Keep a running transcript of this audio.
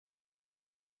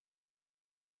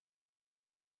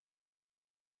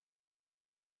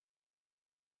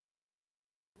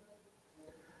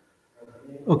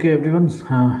Okay, everyone.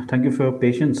 Thank you for your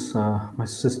patience. My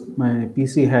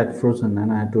PC had frozen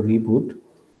and I had to reboot.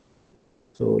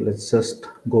 So let's just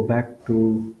go back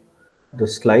to the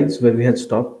slides where we had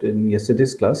stopped in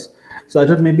yesterday's class. So I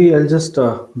thought maybe I'll just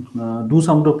do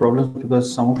some of the problems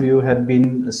because some of you had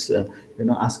been,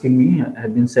 asking me,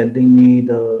 had been sending me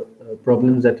the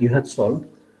problems that you had solved.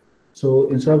 So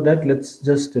instead of that, let's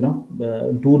just do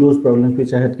those problems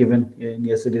which I had given in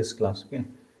yesterday's class. Okay,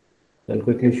 so I'll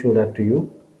quickly show that to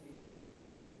you.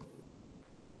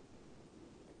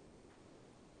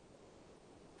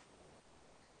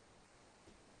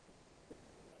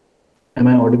 Am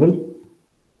I audible?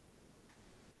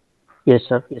 Yes,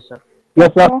 sir. Yes, sir.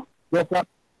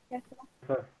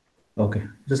 Okay,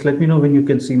 just let me know when you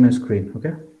can see my screen.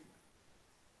 Okay.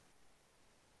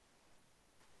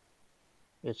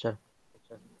 Yes, sir.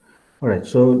 All right.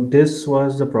 So this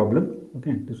was the problem.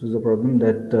 Okay, this was the problem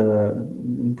that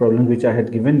problem which I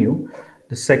had given you.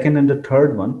 The second and the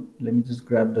third one. Let me just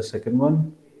grab the second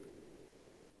one.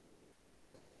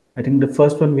 I think the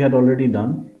first one we had already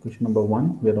done. Question number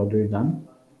one we had already done.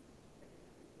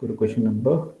 Go to question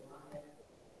number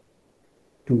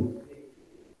two.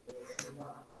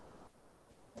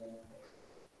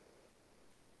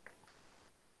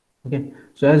 Okay.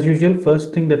 So as usual,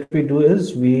 first thing that we do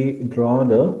is we draw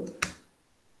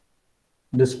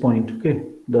this point. Okay,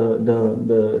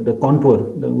 the contour.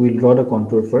 We'll draw the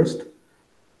contour first.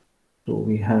 So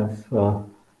we have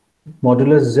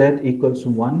modulus z equals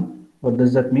 1. What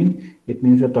does that mean? It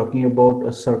means we're talking about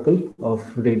a circle of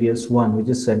radius 1 which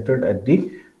is centered at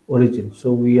the origin.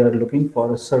 So we are looking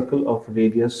for a circle of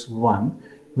radius 1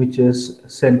 which is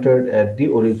centered at the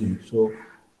origin. So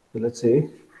let's say,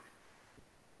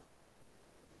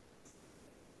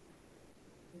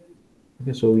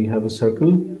 okay, so we have a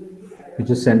circle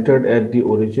which is centered at the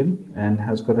origin and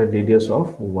has got a radius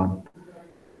of 1.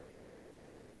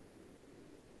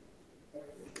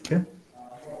 Okay.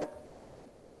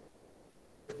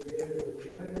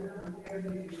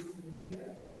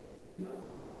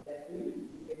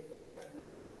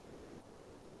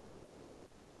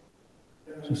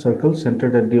 So circle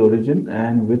centered at the origin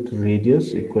and with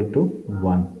radius equal to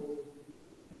 1.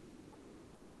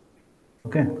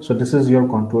 Okay, so this is your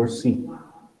contour C.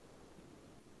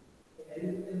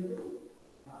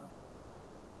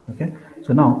 Okay,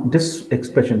 so now this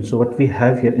expression, so what we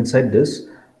have here inside this,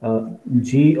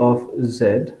 g of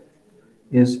z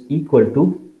is equal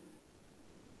to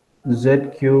z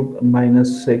cube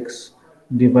minus 6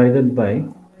 divided by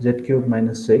z cube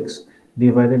minus 6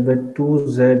 divided by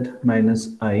 2z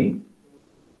minus I,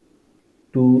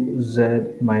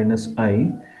 2z minus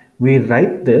I. We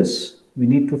write this, we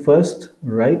need to first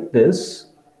write this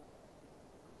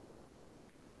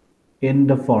in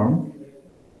the form,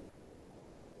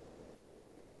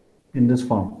 in this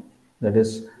form, that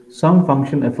is some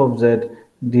function f of z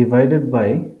divided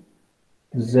by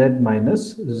z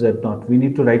minus z naught. We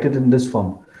need to write it in this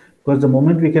form because the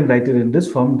moment we can write it in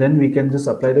this form, then we can just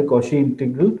apply the Cauchy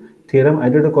integral theorem,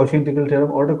 either the Cauchy integral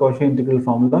theorem or the Cauchy integral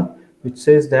formula, which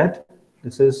says that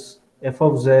this is f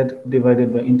of z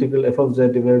divided by integral f of z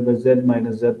divided by z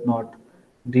minus z naught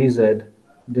dz.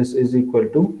 This is equal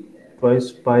to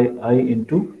twice pi I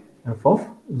into f of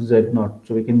z naught.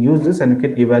 So we can use this and we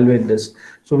can evaluate this.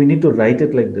 So we need to write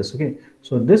it like this. Okay.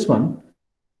 So this one,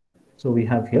 so we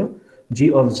have here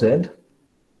g of z.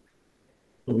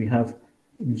 So we have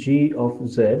g of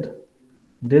z.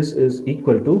 This is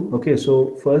equal to, okay,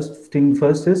 so first thing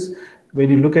first is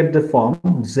when you look at the form,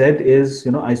 z is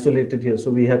isolated here, so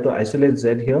we have to isolate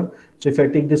z here. So if I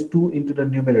take this 2 into the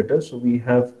numerator, so we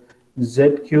have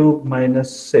z cube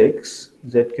minus 6,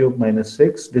 z cube minus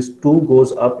 6, this 2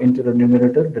 goes up into the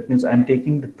numerator. That means I'm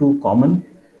taking the 2 common.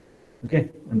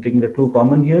 Okay, I'm taking the 2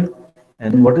 common here,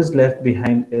 and what is left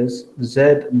behind is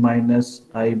z minus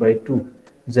I by 2,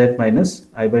 z minus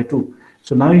I by 2.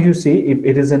 So now you see if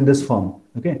it is in this form.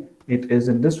 Okay, it is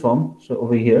in this form. So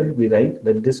over here we write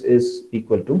that this is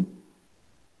equal to,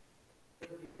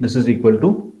 this is equal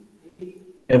to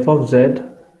f of z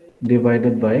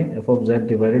divided by f of z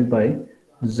divided by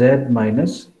z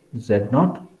minus z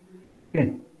naught.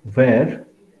 Okay, where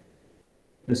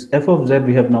this f of z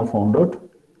we have now found out,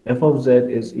 f of z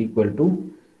is equal to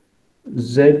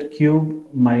z cube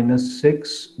minus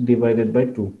 6 divided by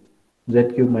 2, z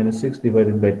cube minus 6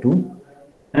 divided by 2,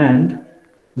 and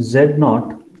z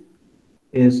naught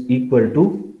is equal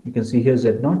to, you can see here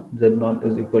z naught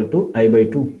is equal to I by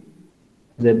 2,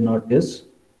 z naught is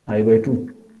I by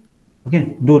 2.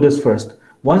 Okay, do this first.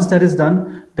 Once that is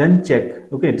done, then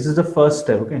check. Okay, this is the first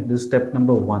step. Okay, this is step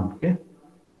number 1. Okay,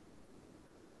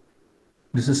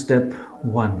 this is step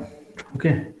 1.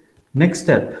 Okay, next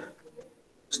step,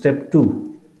 Step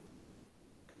 2.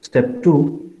 Step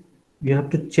 2, you have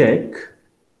to check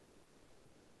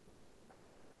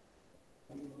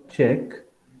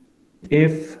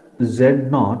if Z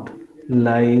naught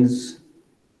lies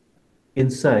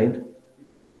inside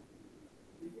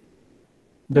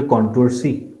the contour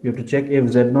C. You have to check if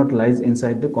Z naught lies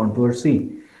inside the contour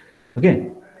C.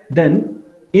 Okay. Then,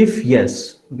 if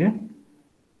yes, okay,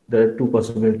 there are two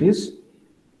possibilities.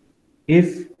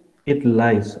 If it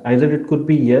lies, either it could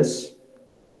be yes,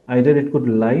 either it could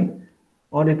lie,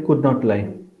 or it could not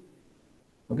lie.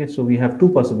 Okay, so we have two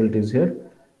possibilities here.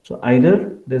 So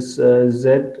either this Z,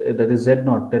 that is Z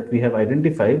naught that we have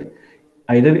identified,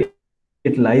 either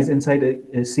it lies inside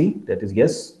a C, that is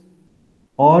yes,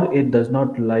 or it does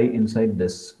not lie inside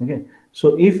this. Okay,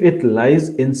 so if it lies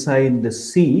inside the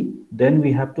C, then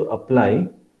we have to apply,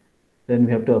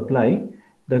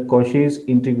 the Cauchy's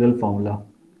integral formula.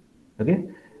 Okay,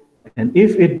 and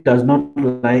if it does not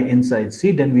lie inside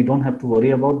C, then we don't have to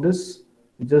worry about this.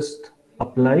 We just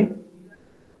apply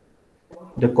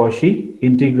the Cauchy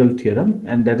integral theorem,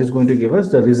 and that is going to give us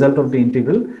the result of the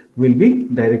integral will be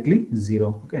directly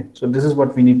 0. Okay, so this is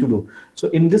what we need to do. So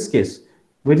in this case,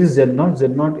 where is Z naught? Z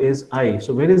naught is I.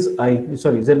 So where is I?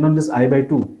 Sorry, Z naught is I by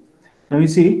 2. Now you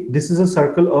see, this is a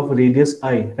circle of radius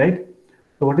I, right?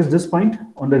 So what is this point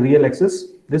on the real axis?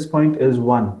 This point is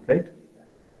 1, right?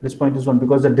 This point is 1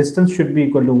 because the distance should be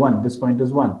equal to 1. This point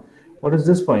is 1. What is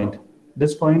this point?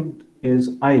 This point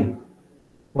is I.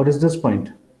 What is this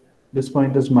point? This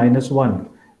point is minus 1.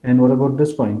 And what about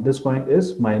this point? This point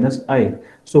is minus I.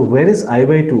 So where is I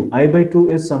by 2? I by 2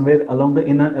 is somewhere along the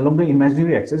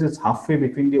imaginary axis. It's halfway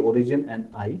between the origin and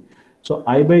I. So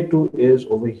I by 2 is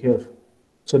over here.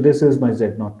 So this is my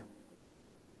Z naught.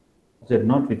 Z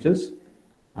naught, which is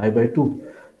I by 2.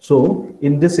 So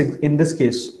in this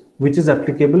case, which is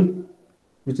applicable?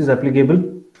 Which is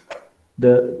applicable?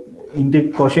 The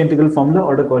Cauchy integral formula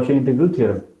or the Cauchy integral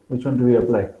theorem? Which one do we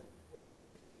apply?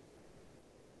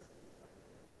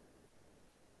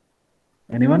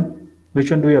 Anyone? Which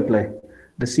one do we apply?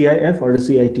 The CIF or the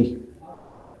CIT?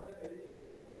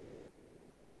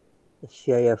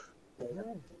 CIF.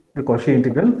 The Cauchy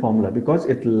integral formula, because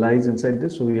it lies inside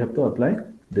this, so we have to apply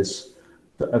this.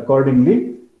 So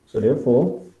accordingly, so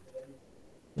therefore,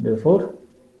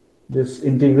 this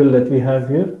integral that we have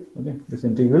here, okay, this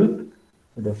integral,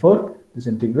 so therefore, this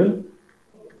integration,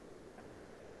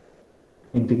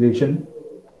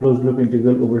 closed loop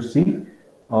integral over C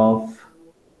of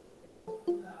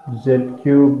Z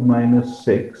cube minus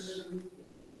 6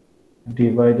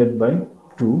 divided by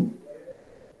 2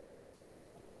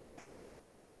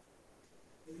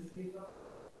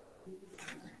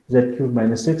 Z cube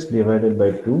minus 6 divided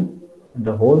by 2,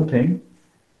 the whole thing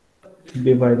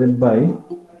divided by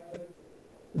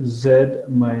Z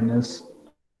minus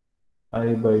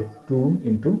I by 2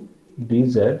 into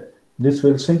dz. This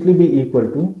will simply be equal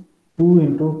to 2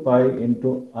 into pi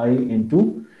into I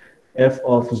into f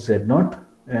of z naught.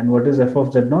 And what is f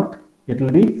of z naught? It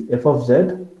will be f of z.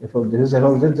 This is f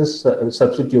of z. Just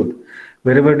substitute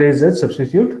wherever there is z.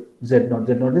 Substitute z naught.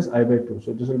 Z naught is I by 2.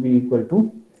 So this will be equal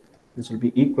to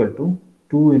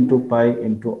 2 into pi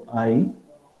into I,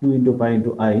 2 into pi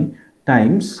into I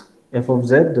times f of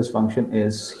z. This function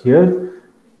is here.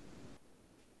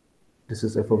 This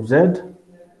is f of z.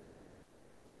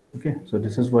 Okay, so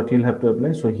this is what you'll have to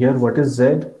apply. So here, what is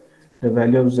z? The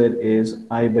value of z is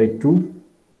I by 2.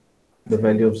 The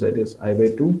value of z is I by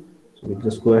 2. So we'll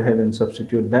just go ahead and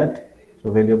substitute that.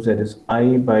 So value of z is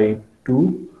I by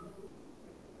 2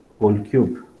 whole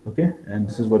cube. Okay, and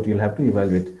this is what you'll have to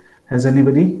evaluate. Has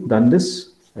anybody done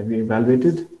this? Have you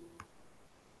evaluated?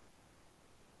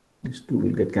 These two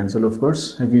will get cancelled, of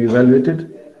course. Have you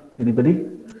evaluated? Anybody?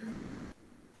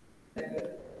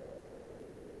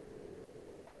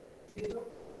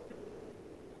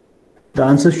 The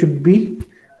answer should be,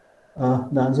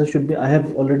 I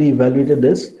have already evaluated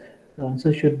this. The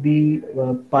answer should be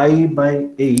pi by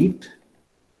 8.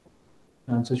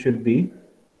 The answer should be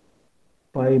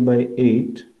pi by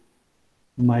 8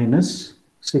 minus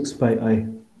 6 pi I.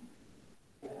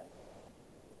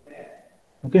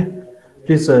 Okay,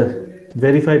 please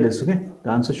verify this. Okay,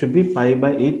 the answer should be pi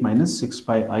by 8 minus 6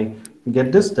 pi I. If you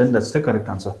get this, then that's the correct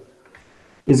answer.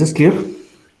 Is this clear?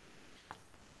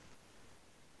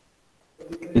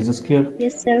 Is this clear?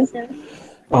 Yes, sir.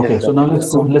 Okay, Yes, so sir. now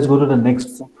let's go to the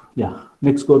next. Yeah,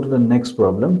 let's go to the next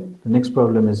problem. The next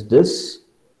problem is this.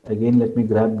 Again, let me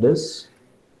grab this.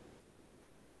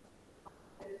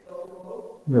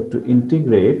 We have to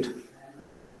integrate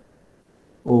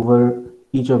over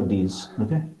each of these.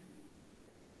 Okay.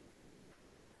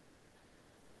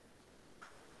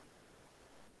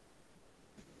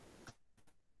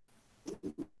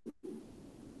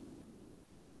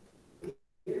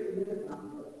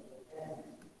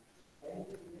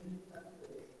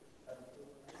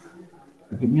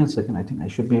 give me a second. I think I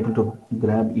should be able to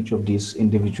grab each of these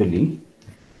individually.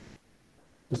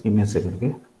 Just give me a second,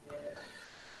 okay?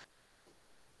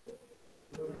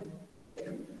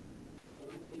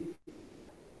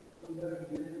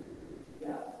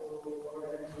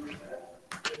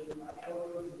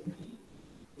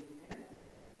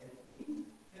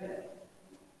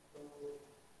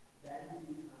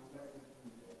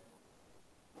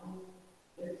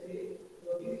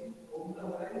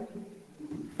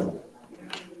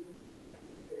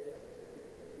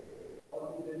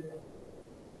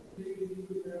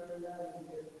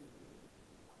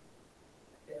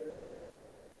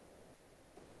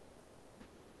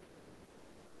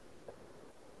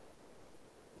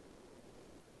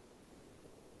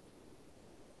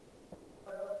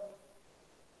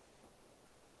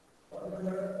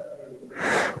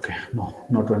 Okay, no,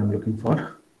 not what I'm looking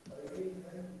for.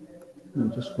 I'll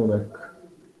just go back.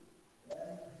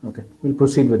 Okay, we'll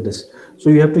proceed with this. So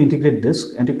you have to integrate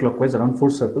this anti-clockwise around 4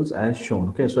 circles as shown.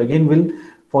 Okay, so again we'll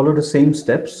follow the same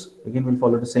steps.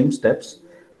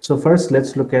 So first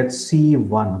let's look at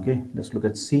C1. Okay, let's look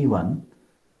at C1.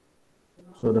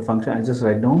 So the function, I just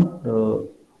write down the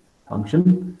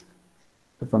function.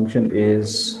 The function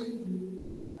is,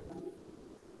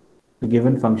 the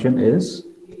given function is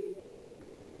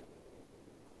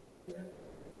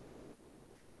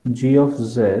g of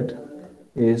z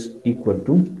is equal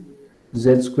to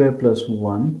z square plus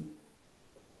 1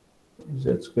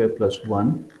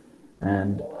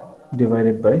 and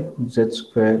divided by z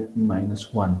square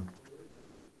minus 1.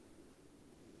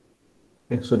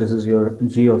 Okay, so this is your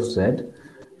g of z.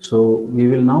 So we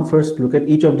will now first look at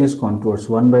each of these contours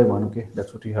one by one. Okay,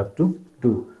 that's what you have to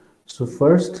do. So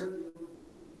first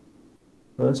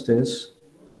is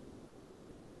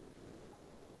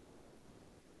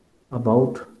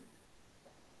about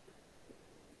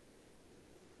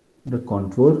the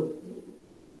contour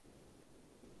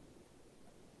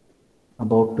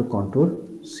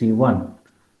C1.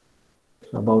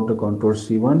 So about the contour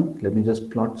C1, let me just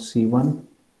plot C1.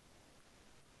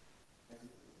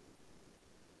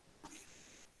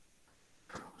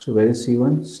 So where is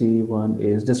C1? C1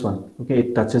 is this one. Okay,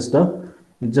 it just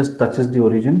touches the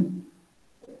origin.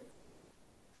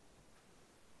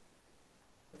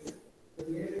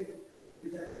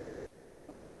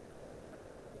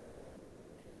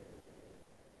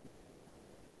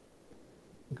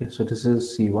 Okay, so this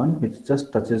is C1, which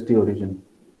just touches the origin.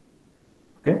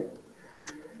 Okay,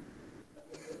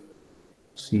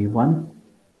 C1,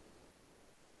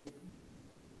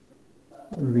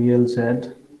 real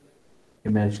Z,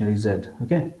 imaginary Z.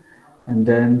 Okay, and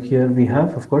then here we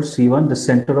have, of course, C1, the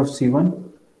center of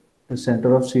C1. The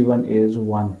center of C1 is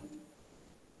 1.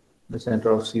 The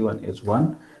center of C1 is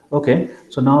 1. Okay,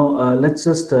 so now let's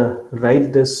just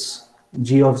write this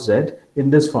g of z in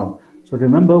this form. So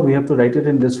remember, we have to write it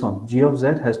in this form. G of z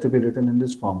has to be written in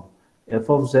this form. F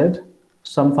of z,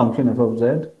 some function f of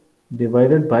z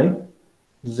divided by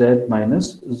z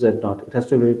minus z naught. It has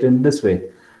to be written this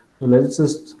way. So let's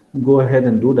just go ahead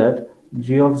and do that.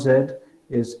 G of z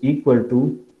is equal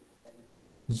to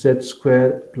z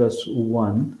square plus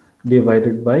 1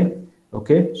 divided by,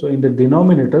 okay, so in the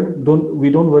denominator, we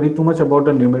don't worry too much about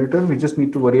the numerator, we just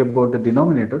need to worry about the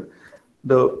denominator.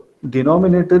 The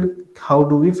denominator, how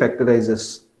do we factorize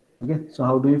this? Okay, so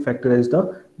how do we factorize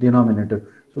the denominator?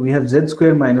 So we have z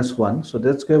square minus 1. So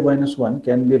z square minus 1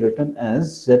 can be written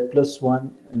as z plus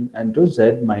 1 into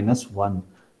z minus 1.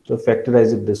 So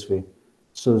factorize it this way.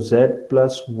 So z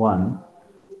plus 1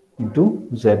 into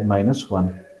z minus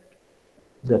 1.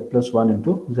 Z plus 1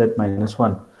 into z minus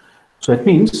 1. So it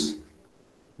means,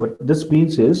 what this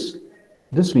means is,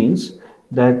 this means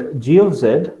that g of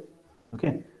z,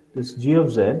 okay, this g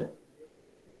of z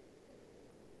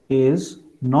is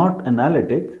not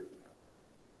analytic.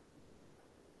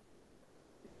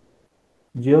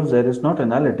 G of z is not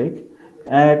analytic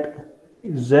at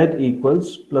z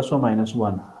equals plus or minus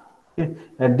 1. Okay,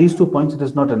 at these 2 points it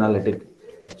is not analytic.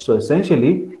 So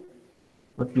essentially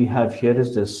what we have here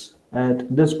is this,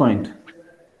 at this point,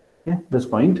 okay, this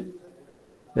point,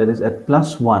 that is at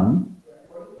plus 1,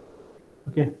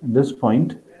 okay, at this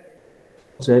point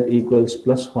z equals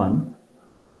plus 1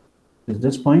 is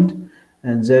this point,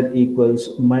 and z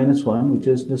equals minus 1, which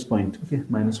is this point. Okay,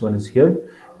 minus 1 is here.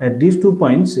 At these 2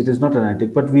 points it is not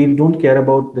analytic, but we don't care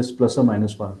about this plus or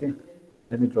minus 1. Okay,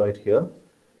 let me draw it here.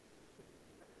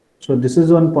 So this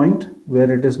is one point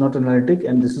where it is not analytic,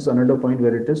 and this is another point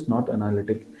where it is not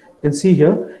analytic. You can see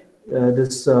here,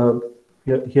 this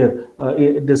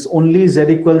this only z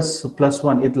equals plus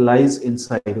 1, it lies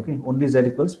inside. Okay, only z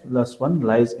equals plus 1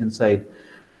 lies inside.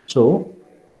 So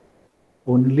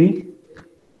only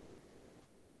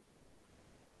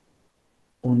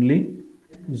only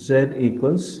z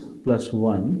equals plus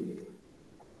 1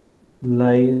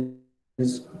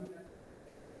 lies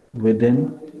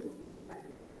within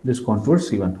this contour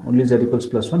C1. Only z equals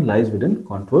plus 1 lies within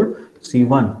contour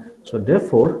C1. So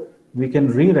therefore, we can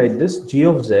rewrite this g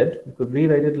of z. We could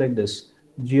rewrite it like this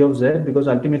g of z, because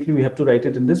ultimately we have to write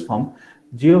it in this form.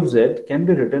 G of z can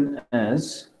be written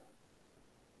as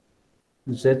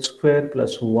z square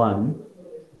plus 1.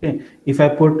 Okay, if I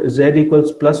put z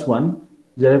equals plus 1,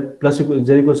 z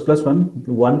equals plus 1,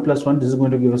 1 plus 1, this is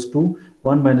going to give us 2,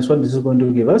 1 minus 1, this is going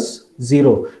to give us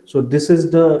 0. So this is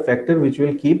the factor which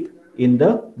will keep in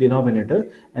the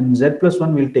denominator, and z plus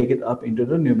 1 will take it up into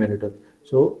the numerator.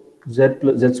 So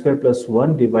z square plus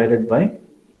 1 divided by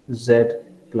z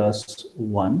plus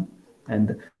 1,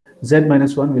 and z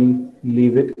minus 1 will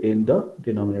leave it in the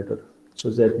denominator. So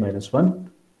z minus 1,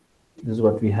 this is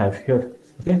what we have here.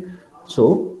 Okay,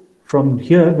 so from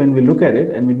here, when we look at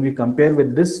it and when we compare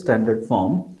with this standard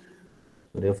form,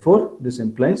 so therefore this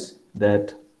implies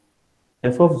that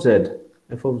f of z,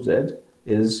 f of z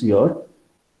is your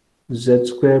z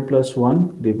square plus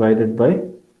 1 divided by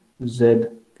z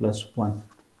plus 1.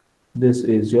 This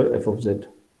is your f of z.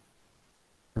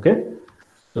 Okay,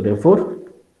 so therefore,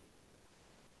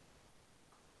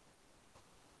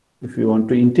 if you want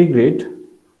to integrate,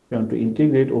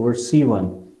 over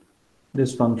c1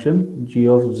 this function g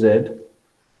of z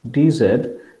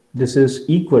dz, this is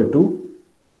equal to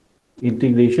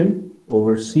integration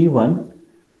over c1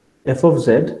 f of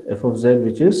z,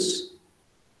 which is,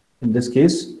 in this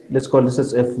case, let's call this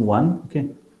as f1. Okay,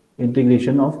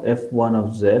 integration of f1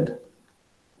 of z,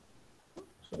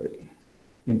 sorry,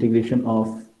 integration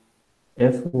of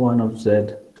f1 of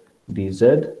z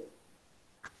dz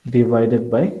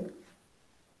divided by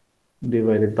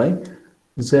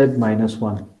z minus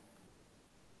 1,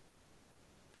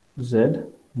 z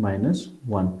minus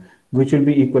 1, which will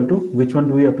be equal to, which one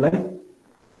do we apply,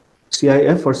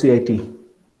 CIF or CIT?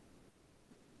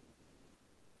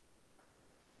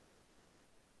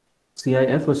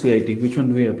 CIF or CIT, which one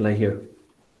do we apply here?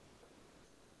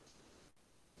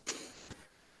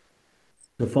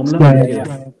 The formula or CIF.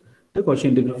 CIF? The Cauchy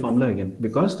integral formula again,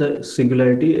 because the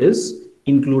singularity is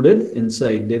included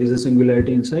inside. There is a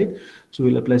singularity inside, so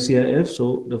we'll apply CIF.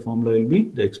 So the formula will be,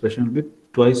 the expression will be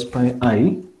twice pi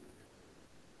I,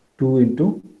 2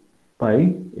 into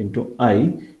pi into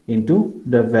I into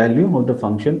the value of the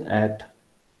function at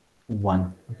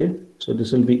 1. Okay, so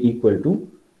this will be equal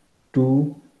to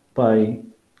 2 pi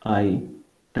I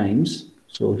times,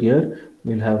 so here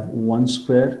we'll have 1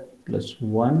 square plus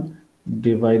 1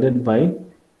 divided by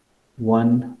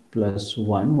 1 plus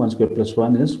 1. 1 square plus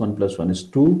 1 is 1 plus 1 is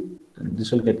 2, and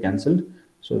this will get cancelled,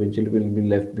 so eventually we will be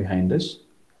left behind this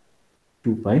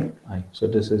 2 pi I. So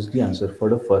this is the answer for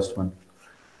the first one.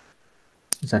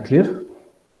 Is that clear?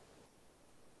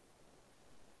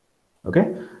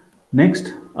 Okay,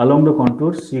 next, along the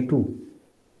contour C2.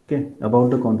 Okay,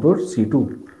 about the contour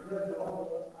C2.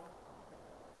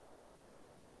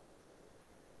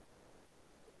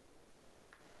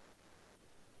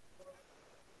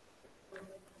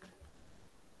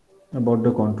 About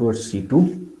the contour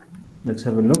C2, let's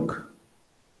have a look.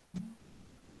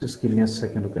 Just give me a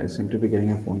second. Okay, I seem to be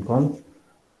getting a phone call.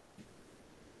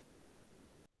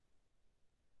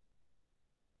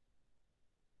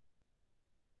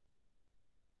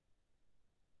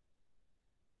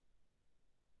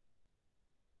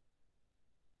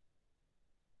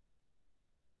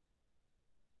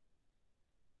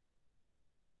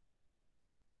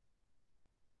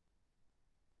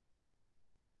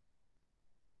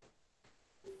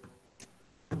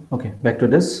 Okay, back to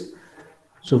this.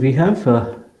 So we have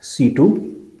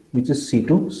C2, which is C2.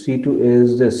 C2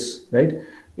 is this, right?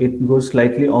 It goes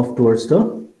slightly off towards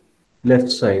the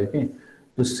left side. Okay,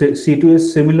 so C2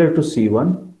 is similar to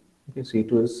C1. Okay,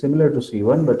 C2 is similar to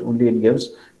C1, but only it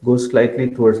goes slightly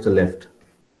towards the left.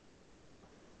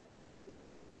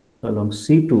 Along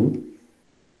C2,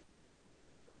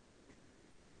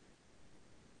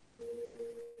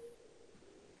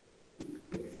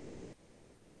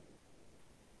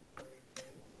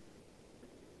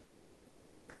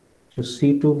 so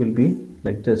C2 will be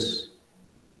like this,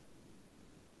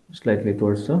 slightly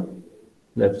towards the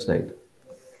left side.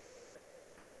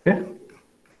 Okay,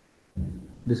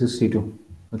 this is C2.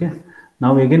 Okay,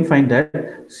 now we again find that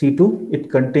C2, it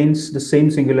contains the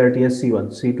same singularity as C1.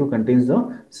 C2 contains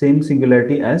the same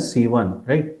singularity as C1,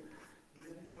 right?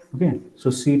 Okay, so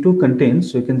C2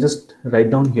 contains, so you can just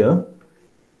write down here.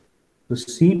 So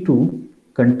C2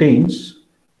 contains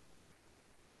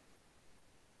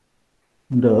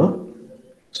the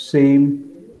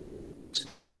same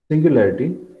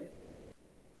singularity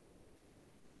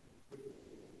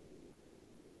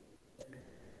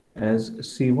as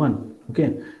C1. Okay,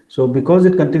 so because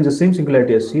it contains the same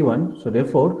singularity as C1, so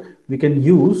therefore we can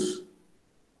use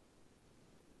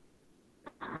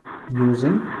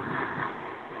using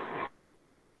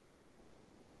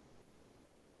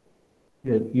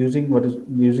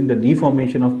using the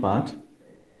deformation of path,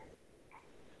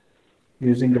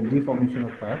 using the deformation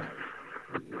of path.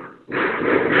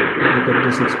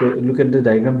 Look at the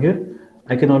diagram here.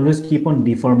 I can always keep on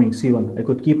deforming C1. I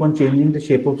could keep on changing the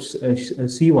shape of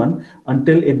C1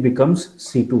 until it becomes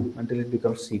C2,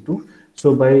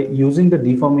 So by using the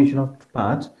deformation of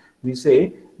path, we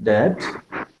say that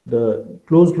the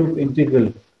closed loop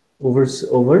integral over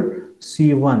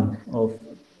C1 of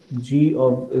g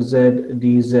of z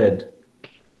dz,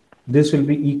 this will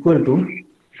be equal to,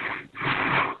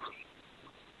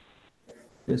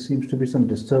 there seems to be some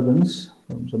disturbance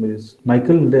from somebody's.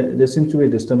 Michael, there seems to be a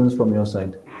disturbance from your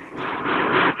side.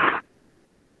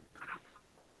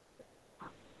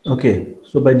 Okay,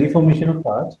 so by deformation of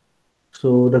path,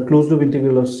 so the closed loop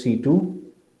integral of C2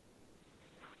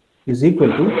 is equal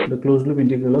to the closed loop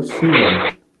integral of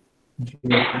C1 g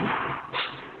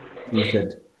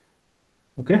dz.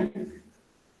 Okay,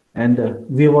 and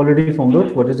we have already found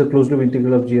out what is the closed loop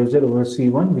integral of g of z over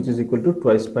C1, which is equal to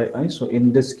twice by I. So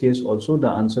in this case also the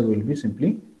answer will be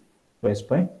simply twice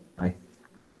by I.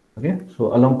 Okay,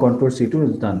 so along contour C2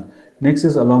 is done. Next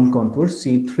is along contour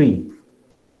C3.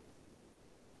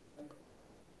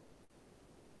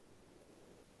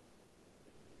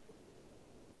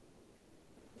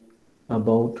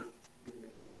 About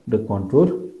the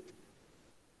contour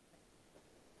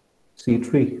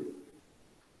C3.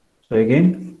 So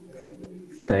again,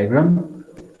 diagram,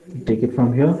 take it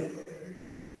from here.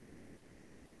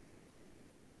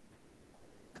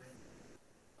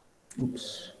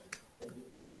 Oops.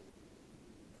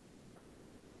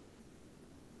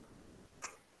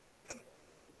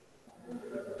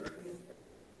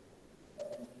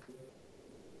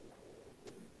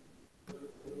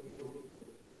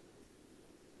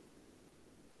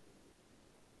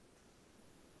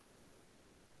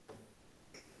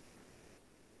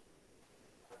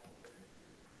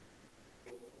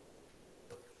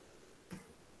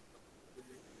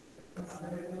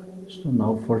 So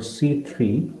now for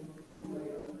C3,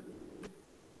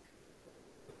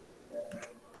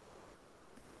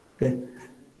 okay,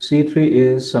 C3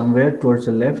 is somewhere towards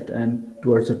the left and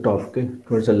towards the top, okay,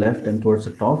 towards the left and towards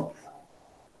the top,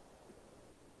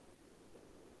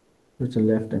 towards the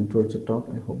left and towards the top.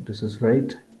 I hope this is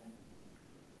right.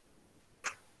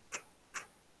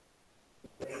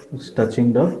 It's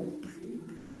touching the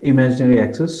imaginary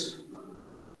axis.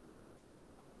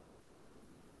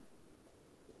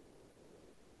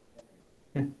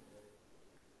 Okay.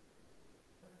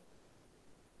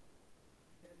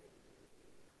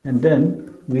 And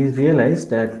then we realize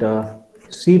that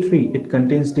C3, it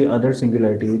contains the other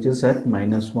singularity, which is at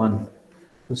 -1.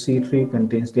 So C3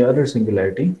 contains the other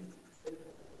singularity,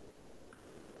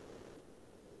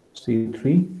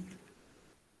 C3,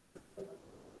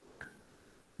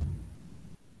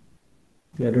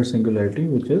 the other singularity,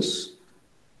 which is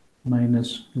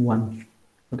 -1.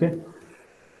 Okay,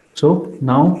 so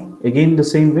now again the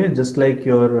same way, just like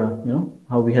your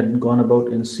how we had gone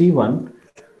about in C1.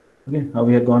 Okay, how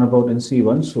we had gone about in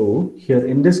C1. So here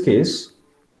in this case,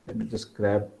 let me just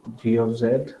grab g of z.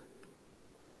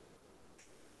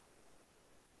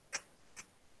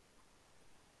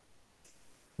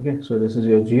 Okay, so this is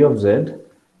your g of z.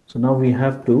 So now we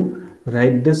have to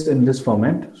write this in this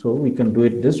format. So we can do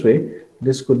it this way.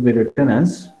 This could be written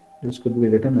as,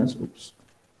 oops.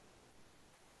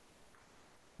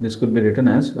 This could be written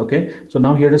as, okay. So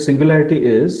now here the singularity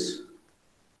is,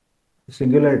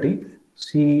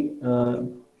 C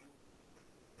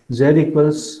z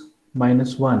equals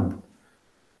 -1.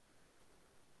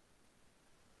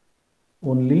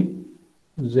 Only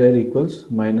z equals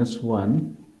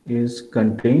 -1 is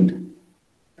contained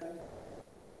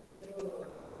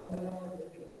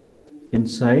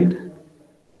inside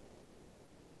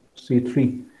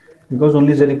C3, because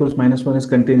only z equals -1 is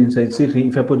contained inside C3.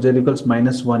 If I put z equals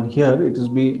 -1 here, it will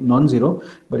be non-zero,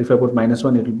 but if I put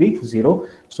 -1, it will be 0.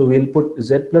 So we'll put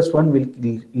z plus 1, we'll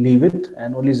leave it,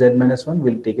 and only z minus 1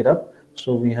 will take it up.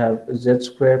 So we have z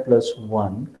square plus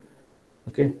 1,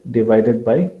 okay, divided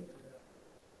by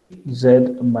z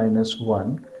minus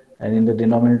 1, and in the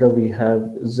denominator we have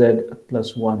z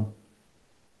plus 1.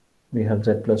 We have z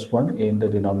plus 1 in the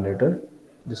denominator.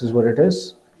 This is what it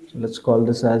is. So let's call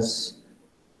this as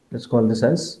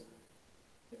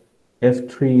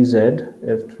f3z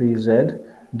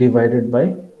divided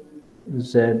by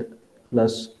z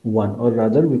plus 1, or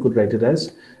rather we could write it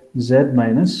as z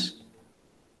minus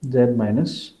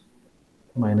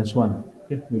minus 1.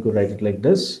 Okay, we could write it like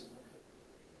this.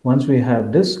 Once we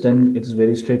have this, then it is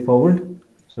very straightforward.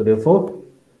 So therefore,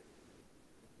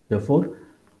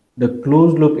 the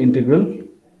closed loop integral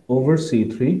over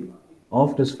C3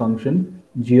 of this function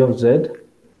g of z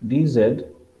dz,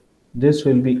 this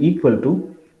will be equal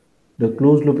to the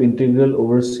closed loop integral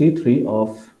over C3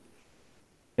 of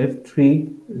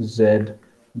f3z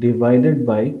divided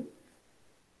by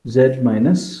z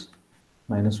minus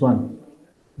 1,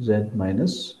 z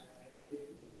minus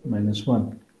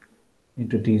 1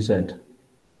 into dz.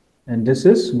 And this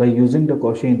is by using the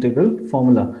Cauchy integral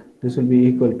formula. This will be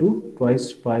equal to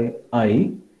twice pi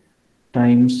I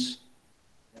times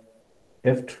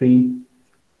f3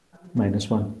 minus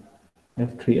 1,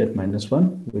 f3 at minus 1,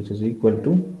 which is equal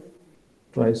to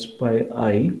twice pi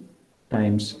I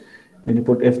times, when you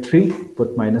put f3,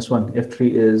 put minus 1.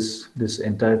 f3 is this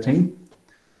entire thing.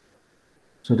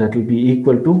 So that will be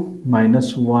equal to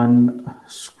minus 1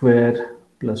 square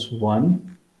plus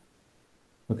 1,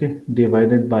 okay,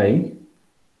 divided by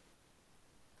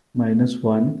minus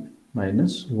 1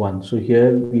 minus 1. So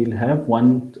here we'll have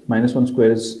 1 minus 1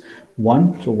 square is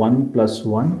 1. So 1 plus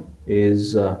 1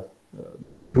 is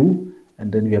 2.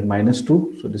 And then we have minus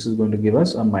 2. So this is going to give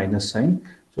us a minus sign.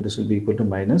 So this will be equal to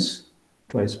minus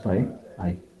twice pi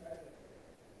I.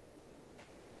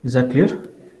 Is that clear?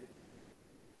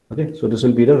 Okay, so this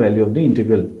will be the value of the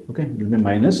integral. Okay, it will be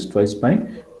minus twice pi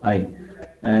I.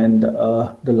 And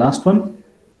the last one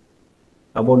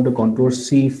about the contour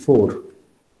C4,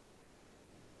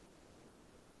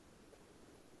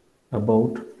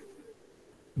 about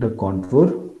the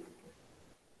contour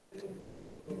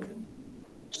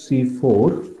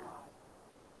C4,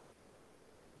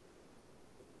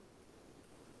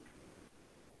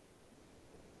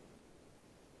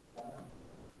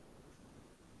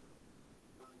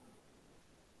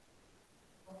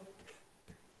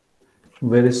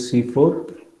 where is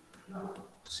C4?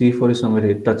 C4 is somewhere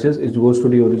here. It touches, it goes to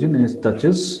the origin and it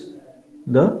touches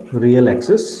the real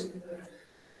axis.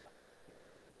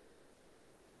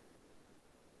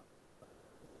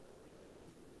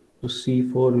 So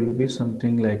C4 will be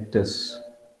something like this.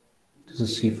 This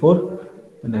is C4,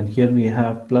 and then here we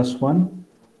have plus 1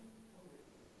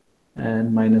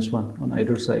 and minus 1 on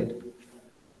either side.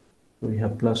 So we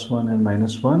have plus 1 and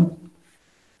minus 1,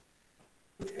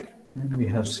 and we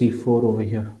have C4 over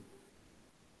here.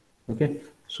 Okay,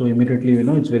 so immediately we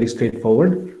know it's very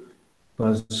straightforward,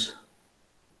 because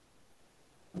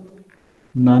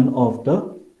none of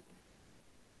the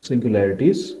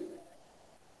singularities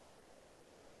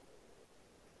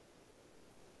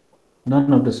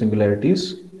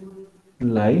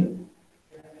lie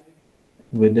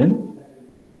within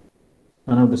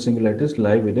none of the singularities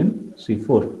lie within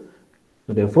C4.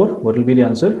 So therefore, what will be the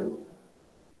answer?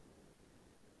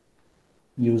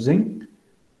 Using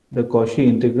the Cauchy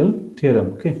integral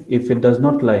theorem. Okay, if it does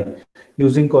not lie,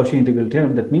 using Cauchy integral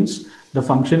theorem, that means the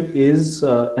function is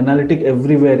analytic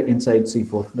everywhere inside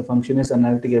C4. The function is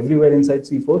analytic everywhere inside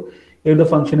C4. If the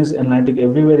function is analytic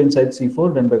everywhere inside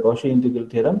C4, then by Cauchy integral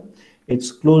theorem,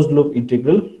 its closed loop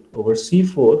integral over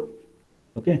C4,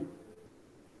 okay,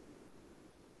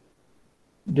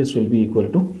 this will be equal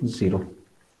to 0.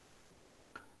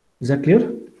 Is that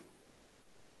clear?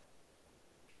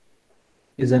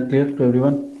 Is that clear to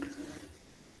everyone?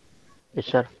 Yes,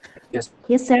 sir. Yes.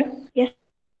 Yes, sir. Yes,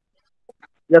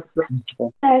 Yes, sir.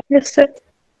 yes, sir.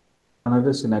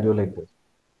 Another scenario like this.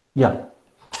 Yeah.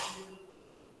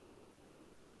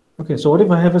 Okay, so what if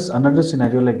I have another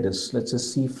scenario like this? Let's say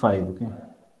C5, okay?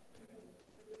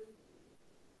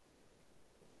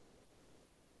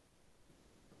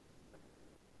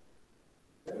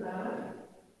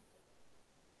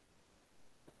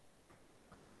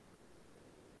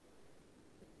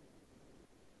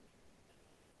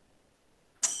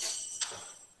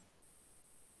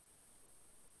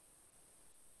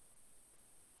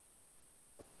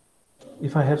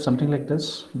 If I have something like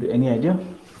this, any idea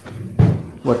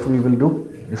what we will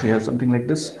do if we have something like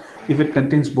this? If it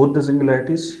contains both the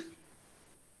singularities,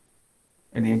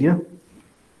 any idea?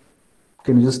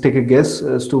 Can you just take a guess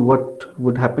as to what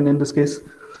would happen in this case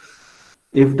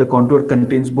if the contour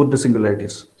contains both the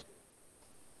singularities?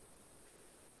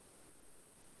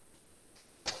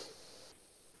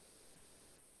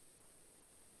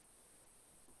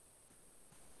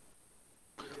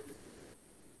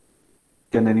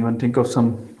 Can anyone think of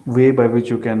some way by which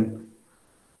you can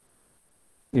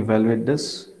evaluate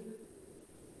this?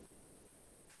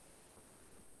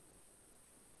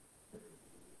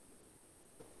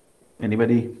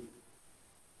 Anybody?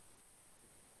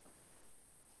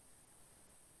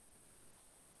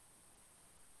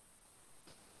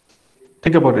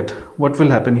 Think about it. What will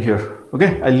happen here?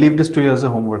 Okay, I'll leave this to you as a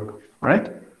homework. All right,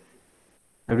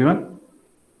 everyone.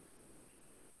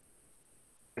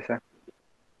 Yes, sir.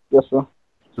 Yes, sir.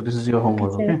 So this is your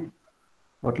homework. Okay, Okay, sir.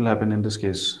 what will happen in this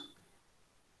case?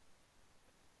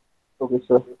 Okay,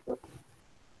 sir.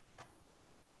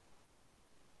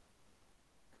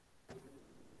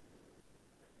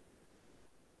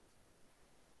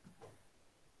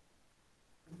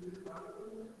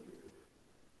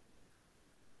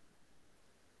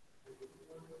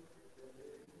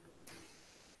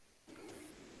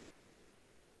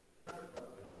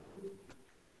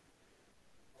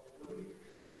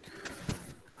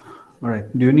 All right.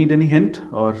 Do you need any hint,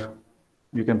 or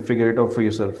you can figure it out for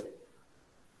yourself?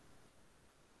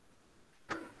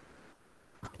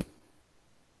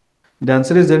 The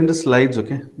answer is there in the slides.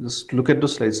 Okay, just look at the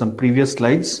slides. Some previous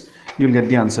slides, you'll get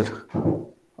the answer.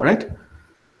 All right.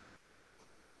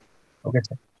 Okay,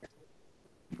 sir.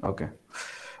 Okay.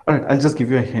 All right. I'll just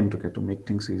give you a hint. Okay, to make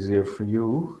things easier for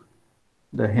you.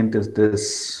 The hint is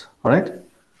this. All right.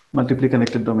 Multiply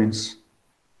connected domains.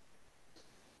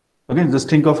 Okay, just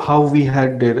think of how we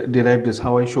had derived this,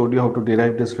 how I showed you how to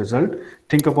derive this result.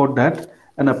 Think about that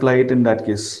and apply it in that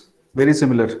case. Very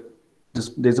similar.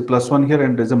 Just, there's a plus one here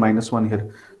and there's a minus one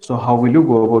here. So how will you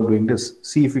go about doing this?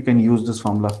 See if you can use this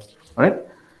formula. All right.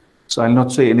 So I'll not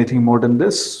say anything more than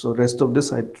this. So rest of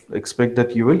this, I expect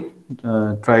that you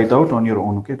will try it out on your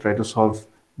own. Okay, try to solve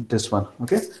this one.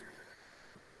 Okay.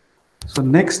 So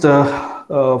next,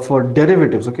 for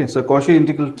derivatives, okay. So Cauchy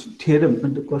integral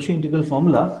theorem, the Cauchy integral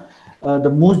formula, the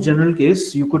most general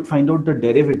case you could find out the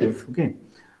derivative. Okay.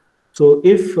 So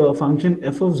if function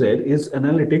f of z is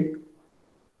analytic,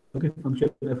 okay,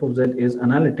 function f of z is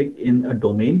analytic in a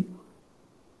domain.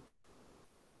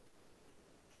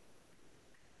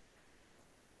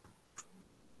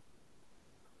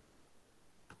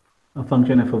 A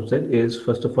function f of z is,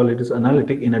 first of all, it is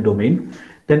analytic in a domain,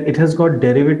 then it has got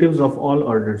derivatives of all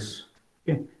orders.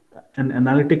 Okay, an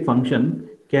analytic function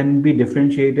can be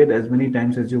differentiated as many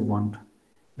times as you want.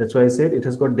 That's why I said it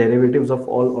has got derivatives of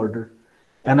all order.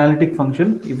 Analytic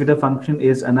function, if a function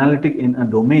is analytic in a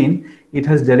domain, it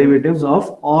has derivatives of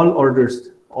all orders.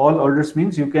 All orders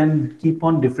means you can keep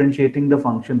on differentiating the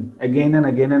function again and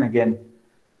again and again.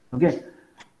 Okay,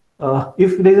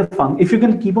 if there is if you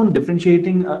can keep on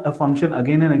differentiating a function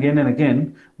again and again and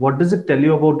again, what does it tell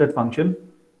you about that function?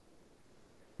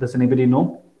 Does anybody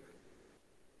know?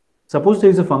 Suppose there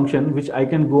is a function which I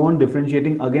can go on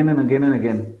differentiating again and again and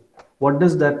again. What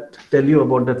does that tell you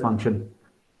about that function?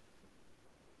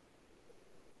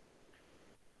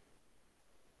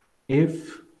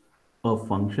 If a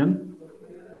function,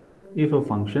 if a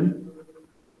function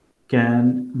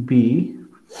can be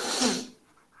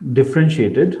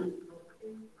differentiated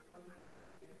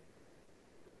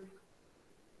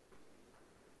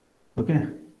okay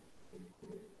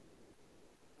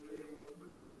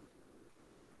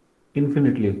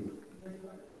infinitely,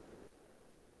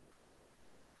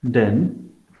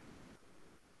 then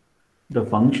the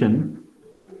function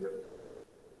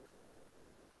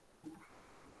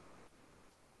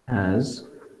has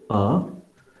a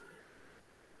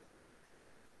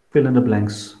fill in the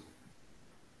blanks.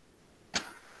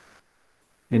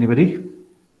 Anybody?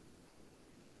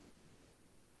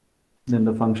 Then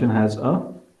the function has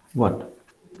a what?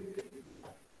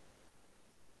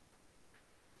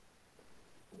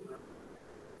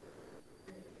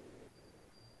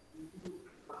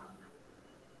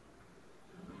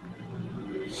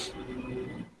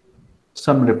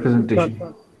 Some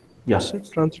representation. Yeah.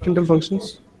 Transcendental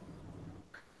functions.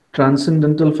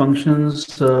 Transcendental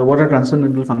functions. What are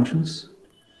transcendental functions?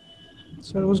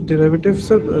 Sir, was derivatives,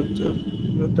 sir.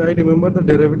 I remember the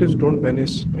derivatives don't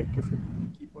vanish. Like if you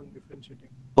keep on differentiating.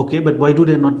 Okay, but why do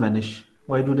they not vanish?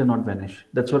 Why do they not vanish?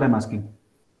 That's what I'm asking.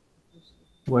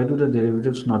 Why do the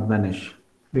derivatives not vanish?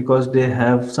 Because they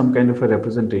have some kind of a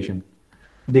representation.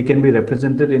 They can be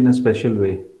represented in a special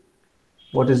way.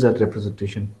 What is that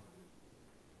representation?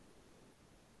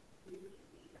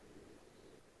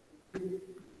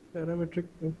 Parametric.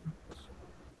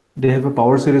 They have a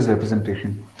power series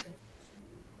representation.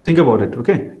 Think about it,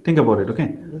 okay? Think about it,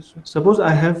 okay? Yes, sir. Suppose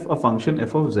I have a function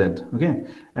f of z, okay?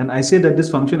 And I say that this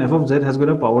function f of z has got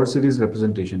a power series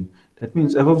representation. That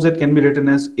means f of z can be written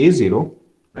as a0,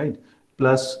 right?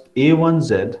 Plus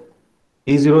a1z,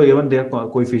 a0, a1, they are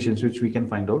coefficients which we can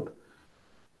find out.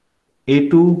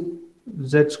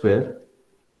 a2z square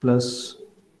plus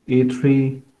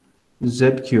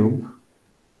a3z cube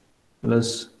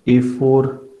plus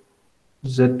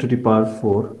a4z to the power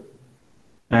 4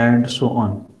 and so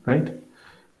on, right?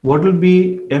 What will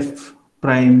be f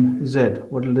prime z?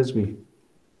 What will this be?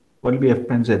 What will be f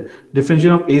prime z?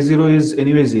 Differential of a0 is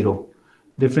anyway 0.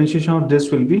 Differentiation of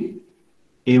this will be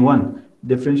a1.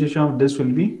 Differentiation of this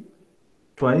will be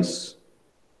twice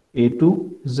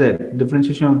a2z.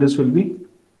 Differentiation of this will be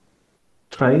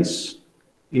thrice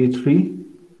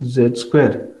a3z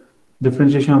square.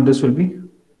 Differentiation of this will be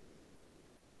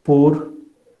 4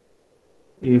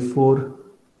 a4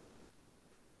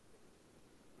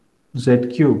 z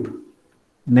cube.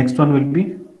 Next one will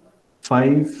be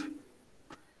 5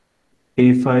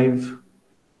 a5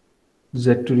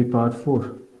 z to the power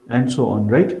 4 and so on,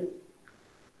 right?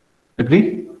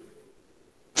 Agree?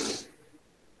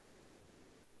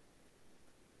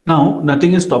 Now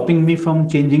nothing is stopping me from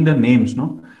changing the names.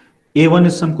 No, a1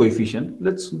 is some coefficient.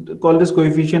 Let's call this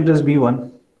coefficient as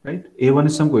b1, right? A1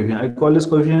 is some coefficient. I call this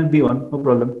coefficient b1, no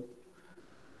problem.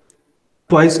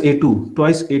 Twice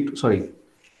a2, sorry,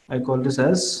 I call this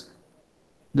as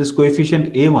this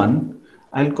coefficient a1.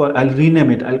 I'll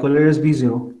rename it. I'll call it as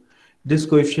b0. This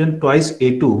coefficient twice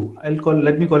a2,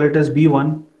 let me call it as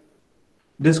b1.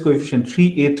 This coefficient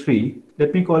 3a3,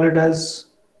 let me call it as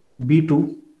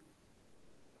b2.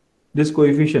 This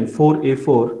coefficient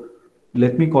 4a4,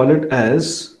 let me call it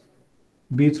as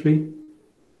b3.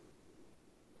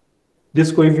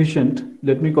 This coefficient,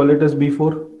 let me call it as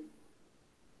b4.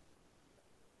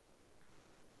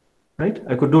 Right?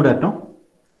 I could do that now.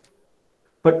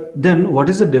 But then what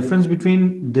is the difference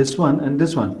between this one and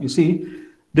this one? You see,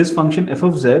 this function f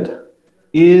of z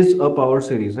is a power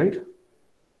series, right?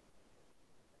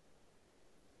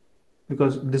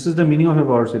 Because this is the meaning of a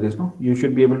power series, no? You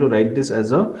should be able to write this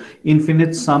as a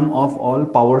infinite sum of all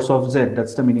powers of z.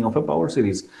 That's the meaning of a power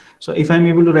series. So if I'm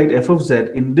able to write f of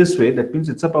z in this way, that means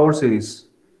it's a power series.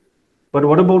 But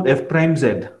what about f prime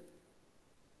z?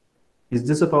 Is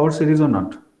this a power series or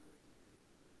not?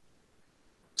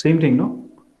 Same thing, no?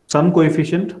 Some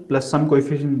coefficient plus some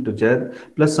coefficient into z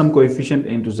plus some coefficient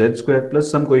into z square plus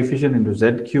some coefficient into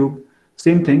z cube.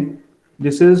 Same thing.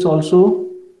 This is also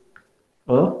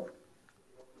a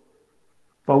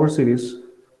power series.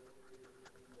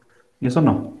 Yes or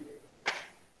no?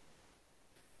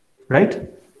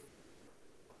 Right?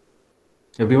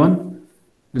 Everyone?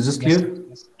 This is clear?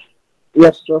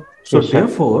 Yes, sir. So Yes, sir.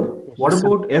 therefore, what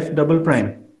about f double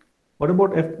prime? What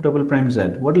about f double prime z?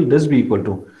 What will this be equal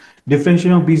to?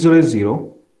 Differentiation of b0 is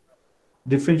 0.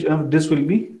 Differentiation of this will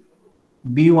be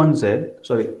b1z.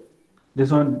 Sorry, this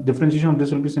one, differentiation of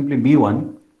this will be simply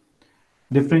b1.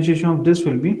 Differentiation of this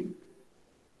will be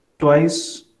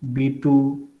twice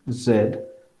b2z.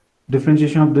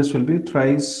 Differentiation of this will be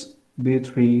thrice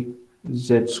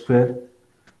b3z square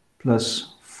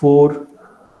plus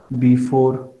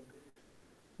 4b4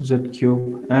 z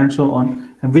cube and so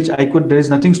on, and which I could, there is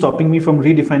nothing stopping me from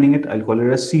redefining it. I'll call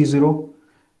it as c0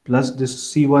 plus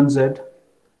this c1z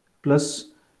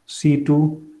plus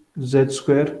c2z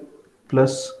square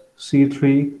plus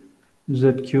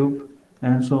c3z cube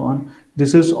and so on.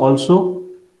 This is also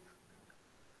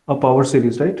a power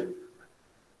series, right?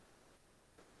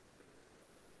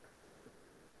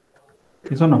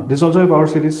 Yes or no? This is also a power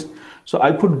series. So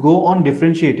I could go on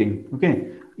differentiating. Okay,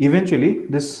 eventually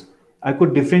this I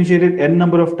could differentiate it n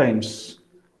number of times.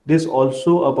 This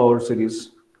also a power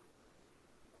series.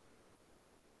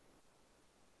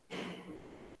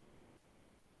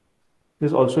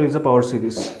 This also is a power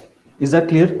series. Is that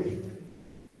clear?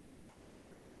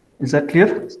 Is that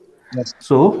clear? Yes.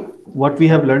 So what we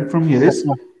have learned from here is,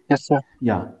 Yes, sir.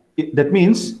 yeah, that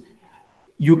means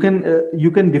you can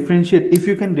differentiate. If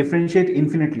you can differentiate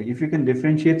infinitely, if you can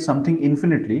differentiate something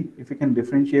infinitely,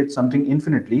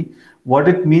 what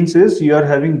it means is you are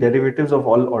having derivatives of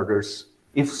all orders.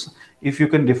 If you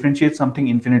can differentiate something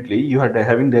infinitely, you are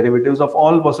having derivatives of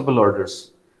all possible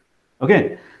orders.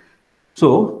 Okay,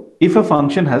 so if a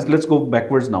function has, let's go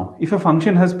backwards now. If a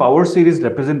function has power series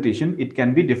representation, it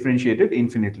can be differentiated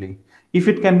infinitely. If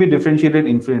it can be differentiated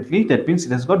infinitely, that means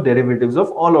it has got derivatives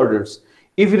of all orders.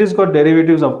 If it has got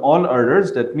derivatives of all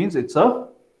orders, that means it's a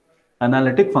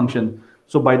analytic function.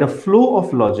 So by the flow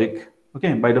of logic,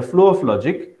 okay, by the flow of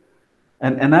logic,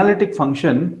 an analytic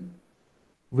function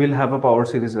will have a power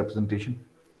series representation.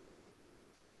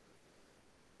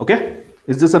 Okay,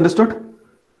 is this understood?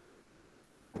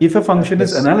 If a function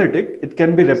is analytic, it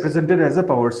can be represented as a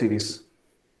power series.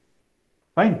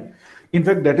 Fine. In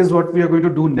fact, that is what we are going to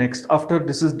do next. After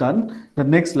this is done, the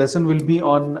next lesson will be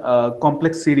on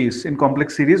complex series. In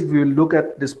complex series, we will look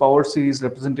at this power series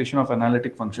representation of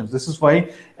analytic functions. This is why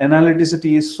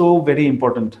analyticity is so very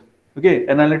important. Okay,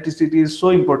 analyticity is so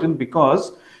important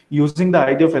because using the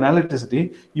idea of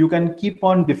analyticity, you can keep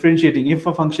on differentiating. If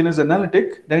a function is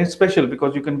analytic, then it's special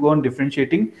because you can go on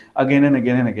differentiating again and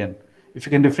again and again. If you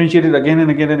can differentiate it again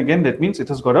and again and again, that means it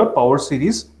has got a power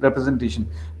series representation.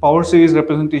 Power series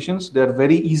representations, they are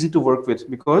very easy to work with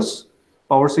because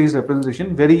power series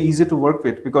representation very easy to work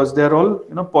with because they are all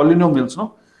polynomials,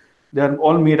 no? They are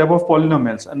all made up of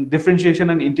polynomials, and differentiation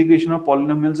and integration of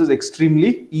polynomials is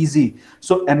extremely easy.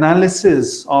 So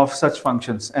analysis of such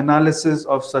functions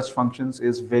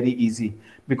is very easy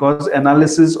because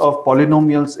analysis of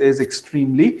polynomials is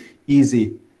extremely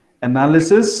easy.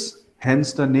 Analysis,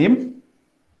 hence the name.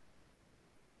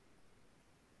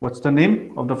 What's the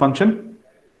name of the function?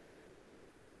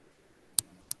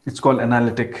 It's called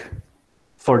analytic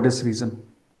for this reason.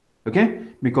 Okay,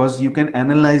 because you can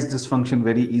analyze this function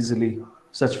very easily.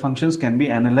 Such functions can be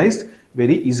analyzed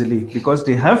very easily because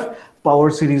they have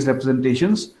power series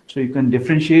representations. So you can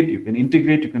differentiate, you can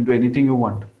integrate, you can do anything you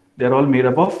want. They're all made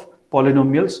up of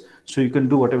polynomials, so you can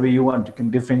do whatever you want. You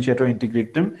can differentiate or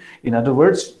integrate them. In other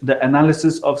words, the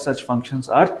analysis of such functions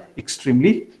are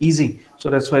extremely easy.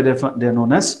 So that's why they're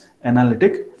known as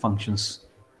analytic functions.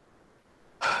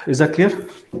 Is that clear,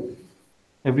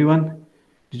 everyone?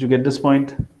 Did you get this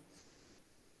point?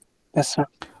 Yes, sir.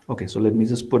 Okay, so let me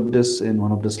just put this in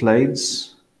one of the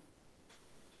slides.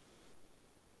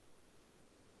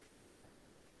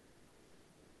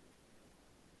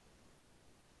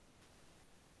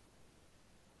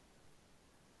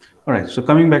 All right, so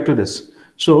coming back to this.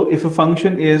 So if a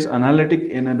function is analytic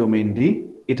in a domain D,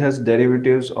 it has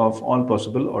derivatives of all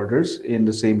possible orders in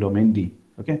the same domain D,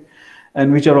 okay?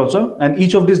 And which are also, and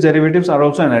each of these derivatives are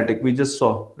also analytic. We just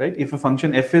saw, right? If a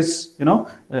function f is,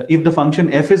 if the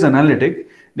function f is analytic,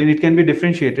 then it can be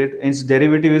differentiated and its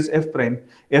derivative is f prime.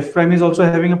 F prime is also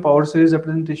having a power series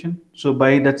representation. So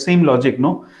by that same logic,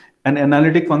 no, an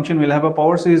analytic function will have a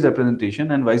power series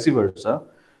representation and vice versa.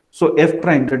 So f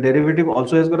prime, the derivative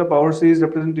also has got a power series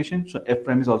representation. So f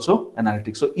prime is also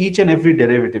analytic. So each and every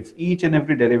derivative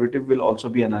will also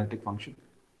be analytic function.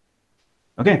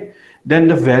 Okay, then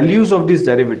the values of these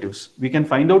derivatives, we can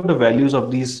find out the values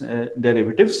of these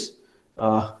derivatives.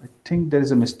 I think there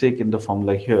is a mistake in the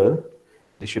formula here.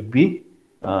 They should be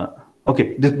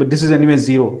okay, but this is anyway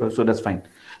 0, so that's fine.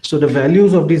 So the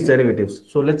values of these derivatives,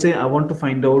 so let's say I want to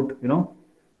find out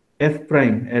f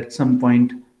prime at some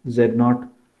point z0,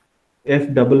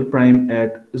 f double prime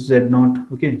at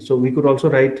z0. Okay, so we could also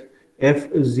write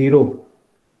f0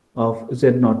 of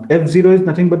z0. f0 is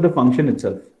nothing but the function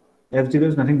itself. F0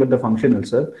 is nothing but the function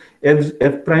itself.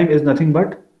 F prime is nothing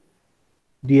but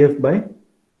df by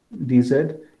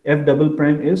dz. F double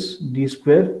prime is d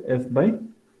square f by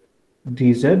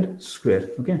dz square.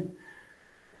 Okay,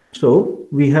 so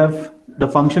we have the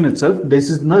function itself. This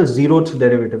is the zeroth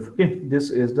derivative. Okay, this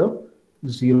is the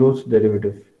zeroth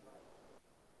derivative.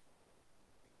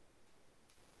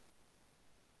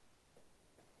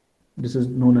 This is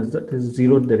known as the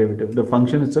zeroth derivative. The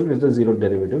function itself is the zeroth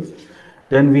derivative.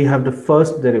 Then we have the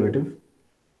first derivative.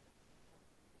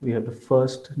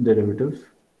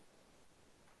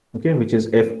 Okay, which is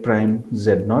f prime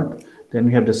z0. Then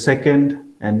we have the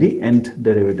second and the nth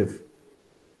derivative.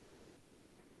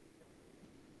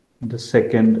 The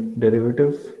second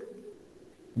derivative,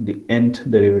 the nth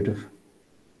derivative.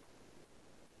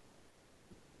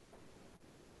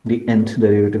 The nth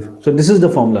derivative. So this is the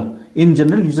formula. In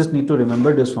general, you just need to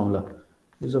remember this formula.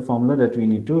 This is a formula that we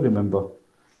need to remember.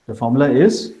 The formula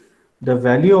is the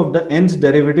value of the nth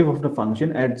derivative of the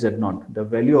function at z0. The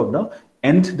value of the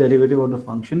nth derivative of the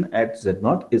function at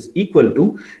z0 is equal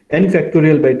to n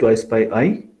factorial by twice pi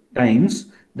I times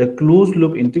the closed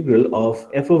loop integral of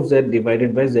f of z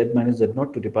divided by z minus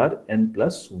z0 to the power n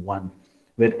plus 1,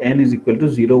 where n is equal to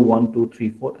 0, 1, 2, 3,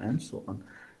 4, and so on.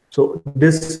 So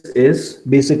this is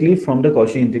basically from the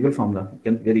Cauchy integral formula. You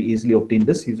can very easily obtain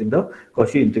this using the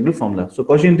Cauchy integral formula. So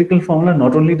Cauchy integral formula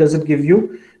not only does it give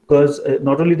you, because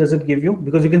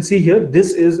you can see here,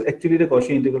 this is actually the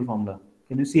Cauchy integral formula.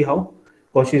 Can you see how?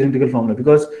 Cauchy integral formula,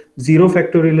 because 0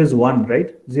 factorial is 1,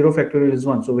 right? 0 factorial is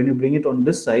 1. So when you bring it on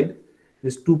this side,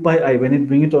 this 2 pi I, when you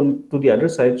bring it on to the other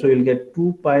side, so you'll get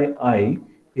 2 pi I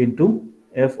into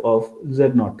f of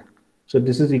z0. So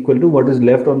this is equal to what is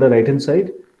left on the right hand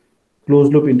side,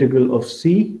 closed loop integral of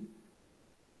c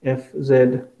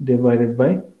fz divided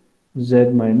by z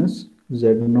minus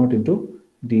z0 into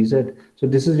dz. So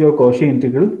this is your Cauchy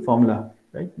integral formula,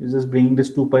 right? This is bringing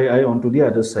this 2 pi I onto the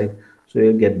other side. So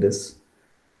you'll get this.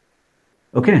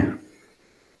 Okay.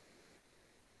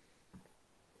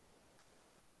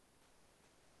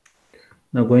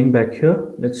 Now going back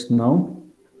here, let's now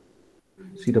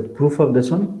see the proof of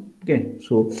this one. Okay,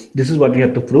 so this is what we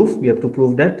have to prove. We have to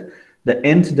prove that the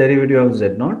nth derivative of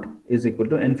z0 is equal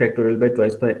to n factorial by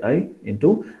twice pi I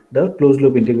into the closed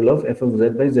loop integral of f of z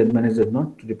by z minus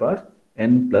z0 to the power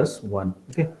n plus 1.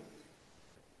 Okay.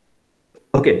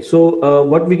 Okay, so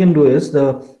what we can do is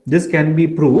this can be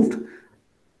proved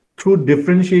through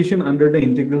differentiation under the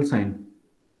integral sign.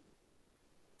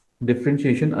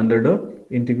 Differentiation under the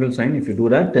integral sign. If you do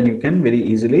that, then you can very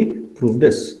easily prove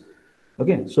this.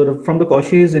 Okay, so from the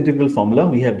Cauchy's integral formula,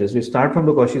 we have this. We start from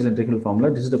the Cauchy's integral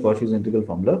formula. This is the Cauchy's integral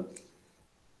formula.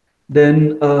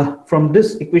 Then from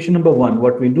this equation number 1,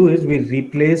 what we do is we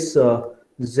replace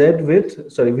z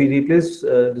with, sorry, we replace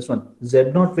this one,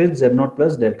 z0 with z0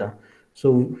 plus delta.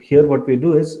 So here what we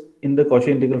do is, in the Cauchy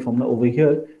integral formula over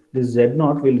here, this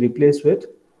z0 will replace with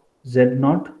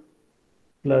z0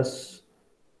 plus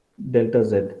delta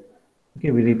z.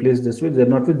 Okay, we replace this with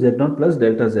z0 plus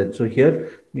delta z. So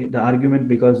here the argument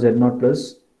becomes z0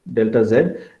 plus delta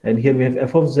z, and here we have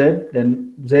f of z,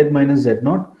 then z minus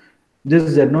z0. This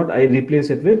z0 I replace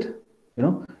it with,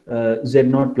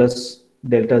 z0 plus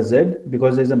delta z,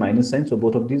 because there is a minus sign, so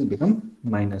both of these become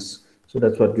minus. So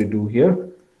that's what we do here.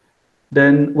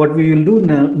 Then what we will do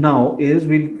now is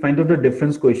we'll find out the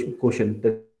difference quotient,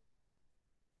 that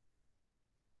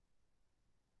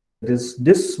is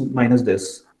this minus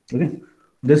this. Okay,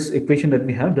 this equation that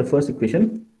we have, the first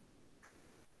equation,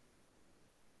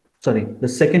 sorry, the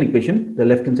second equation, the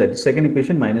left hand side, the second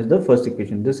equation minus the first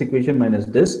equation, this equation minus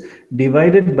this,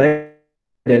 divided by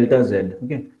delta z.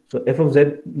 Okay, so f of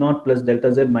z naught plus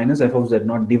delta z minus f of z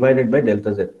naught divided by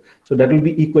delta z. So that will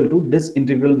be equal to this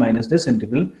integral minus this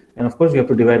integral, and of course you have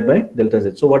to divide by delta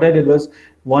z. So what I did was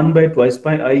 1 by twice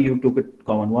pi I, you took it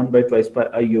common, 1 by twice pi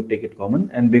I, you take it common,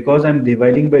 and because I'm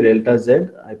dividing by delta z,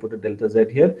 I put a delta z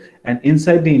here, and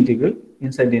inside the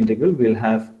integral we'll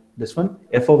have this one,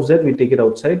 f of z, we take it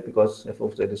outside because f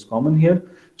of z is common here.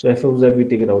 So f of z, we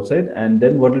take it outside, and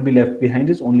then what will be left behind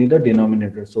is only the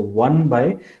denominator. So 1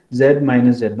 by z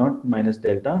minus z naught minus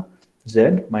delta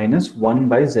z minus 1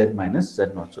 by z minus z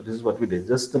naught. So this is what we did,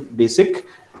 just the basic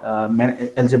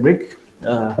algebraic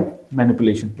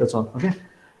manipulation. That's all. Okay,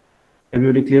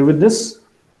 everybody clear with this?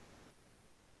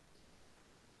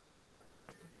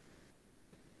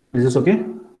 Is this okay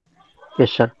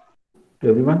Yes, sir. to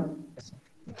everyone?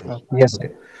 Yes.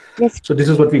 Okay. Yes. So this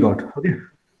is what we got. Okay.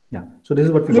 Yeah. So this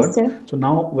is what we Yes, got. sir. So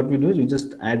now what we do is we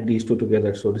just add these two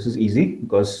together. So this is easy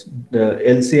because the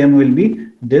LCM will be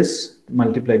this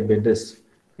multiplied by this.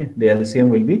 Okay. The LCM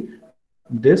will be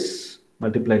this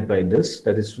multiplied by this.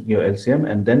 That is your LCM.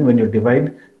 And then when you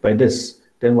divide by this,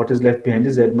 then what is left behind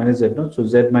is z minus z naught. So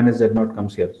z minus z naught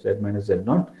comes here. Z minus z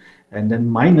naught. And then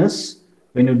minus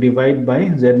when you divide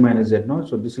by z minus z naught.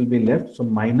 So this will be left. So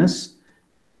minus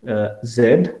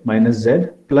z minus z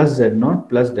plus z naught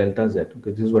plus delta z.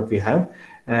 Okay, this is what we have,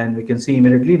 and we can see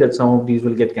immediately that some of these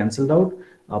will get cancelled out.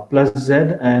 Plus z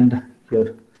and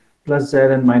here plus z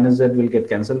and minus z will get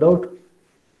cancelled out.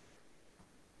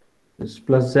 This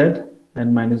plus z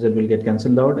and minus z will get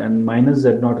cancelled out, and minus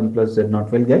z naught and plus z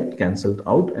naught will get cancelled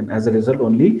out, and as a result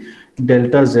only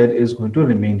delta z is going to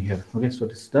remain here. Okay, so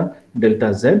this is the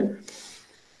delta z.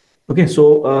 Okay,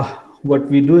 so what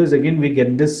we do is, again, we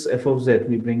get this f of z,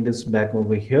 we bring this back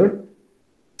over here,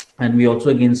 and we also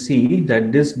again see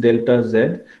that this delta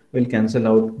z will cancel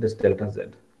out this delta z.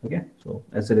 Okay, so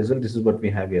as a result, this is what we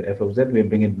have here, f of z, we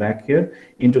bring it back here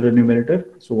into the numerator.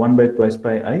 So 1 by twice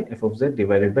pi I f of z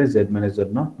divided by z minus z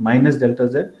naught minus delta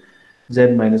z, z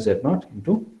minus z naught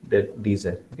into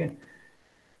dz. Okay,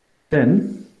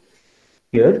 then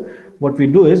here what we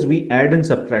do is we add and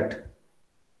subtract.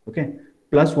 Okay,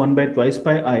 plus 1 by twice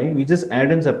pi I, we just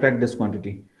add and subtract this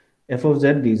quantity, f of z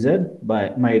dz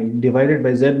by divided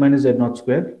by z minus z naught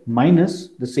square minus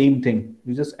the same thing,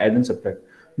 we just add and subtract.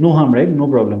 No harm, right? No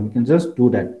problem, we can just do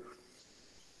that.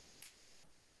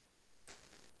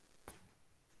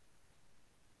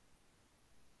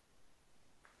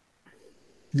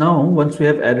 Now once we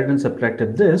have added and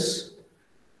subtracted this,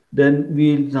 then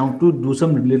we now to do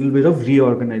some little bit of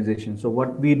reorganization. So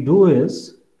what we do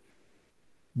is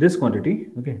this quantity,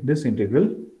 okay, this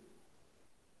integral,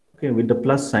 okay, with the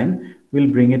plus sign, we'll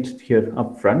bring it here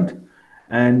up front,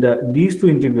 and these two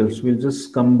integrals, we'll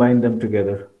just combine them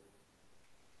together.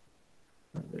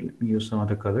 Let me use some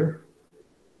other color.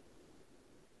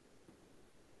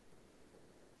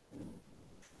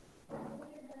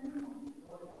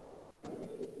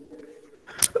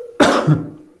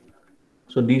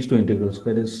 So these two integrals,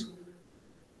 that is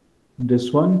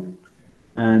this one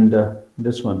and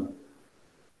this one.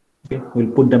 Okay,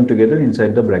 we'll put them together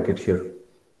inside the bracket here.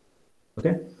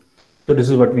 Okay, so this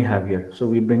is what we have here. So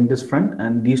we bring this front,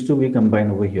 and these two we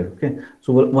combine over here. Okay,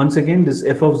 so once again, this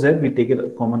f of z, we take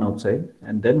it common outside,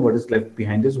 and then what is left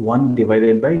behind is 1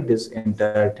 divided by this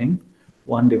entire thing,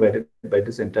 1 divided by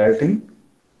this entire thing,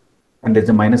 and there's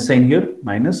a minus sign here,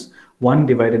 minus 1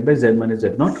 divided by z minus z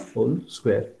naught whole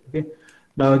square. Okay,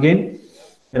 now again,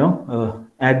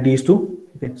 add these two.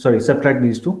 Okay, sorry, subtract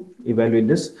these two, evaluate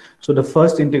this. So the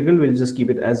first integral will just keep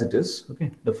it as it is. Okay,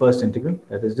 the first integral,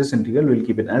 that is this integral, will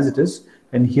keep it as it is,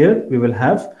 and here we will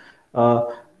have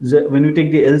when we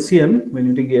take the LCM,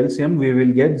 we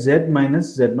will get z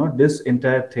minus z naught, this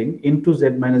entire thing, into z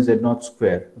minus z naught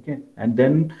square. Okay, and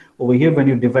then over here, when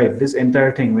you divide this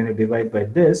entire thing, when you divide by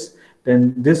this,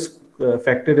 then this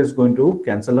factor is going to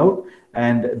cancel out,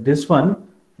 and this one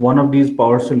of these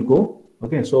powers will go.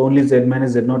 Okay, so only z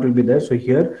minus z naught will be there. So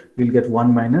here we'll get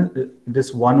 1 minus,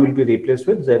 this 1 will be replaced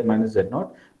with z minus z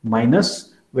naught,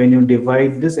 minus, when you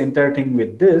divide this entire thing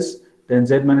with this, then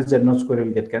z minus z naught square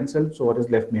will get cancelled. So what is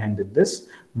left behind is this,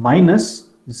 minus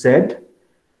z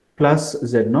plus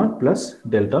z naught plus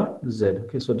delta z.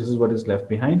 Okay, so this is what is left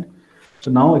behind. So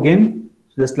now again,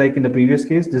 just like in the previous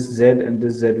case, this z and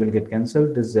this z will get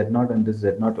cancelled, this z naught and this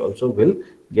z naught also will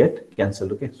get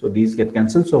cancelled. Okay, so these get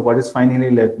cancelled. So what is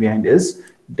finally left behind is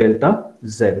delta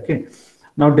z. Okay,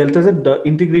 now delta z, the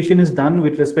integration is done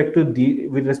with respect to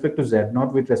z,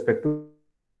 not with respect to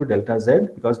delta z,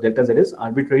 because delta z is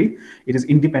arbitrary, it is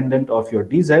independent of your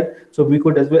dz. So we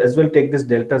could as well take this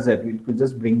delta z, we could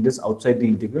just bring this outside the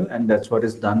integral, and that's what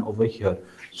is done over here.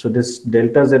 So this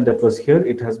delta z that was here,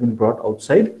 it has been brought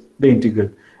outside the integral,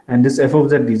 and this f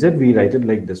of z dz, we write it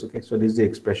like this. Okay, so this is the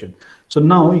expression. So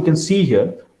now you can see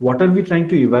here, what are we trying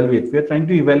to evaluate? We are trying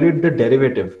to evaluate the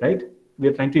derivative, right? We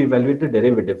are trying to evaluate the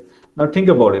derivative. Now think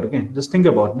about it. Okay, just think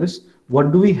about this.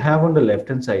 What do we have on the left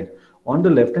hand side? On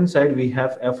the left hand side, we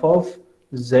have f of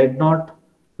z naught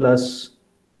plus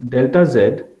delta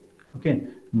z, okay,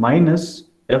 minus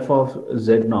f of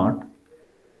z naught,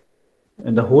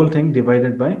 and the whole thing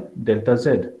divided by delta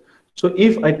z. So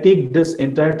if I take this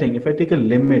entire thing, if I take a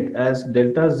limit as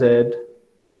delta z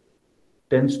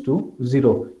tends to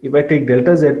 0, if I take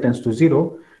delta z tends to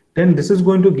 0, then this is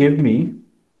going to give me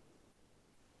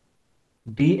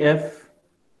df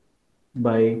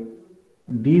by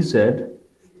dz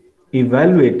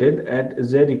evaluated at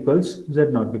z equals z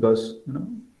naught, because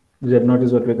z naught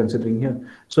is what we're considering here.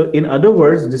 So in other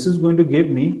words, this is going to give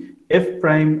me f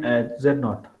prime at z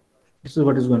naught. This is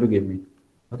what is going to give me.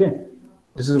 Okay,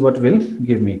 this is what will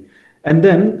give me. And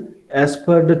then as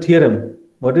per the theorem,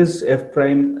 what is f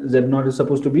prime z naught is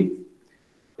supposed to be?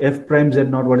 F prime z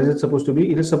naught, what is it supposed to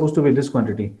be? It is supposed to be this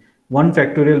quantity, 1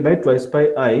 factorial by twice pi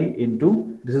I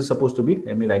into, this is supposed to be,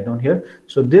 let me write down here.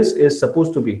 So this is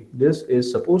supposed to be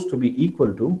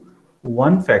equal to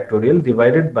 1 factorial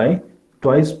divided by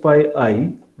twice pi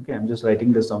I. Okay, I'm just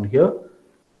writing this down here.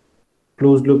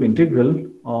 Closed loop integral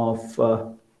of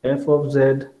f of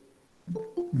z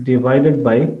divided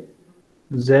by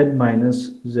z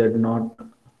minus z naught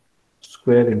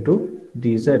square into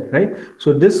dz, right?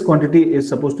 So this quantity is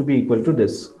supposed to be equal to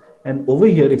this. And over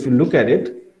here, if you look at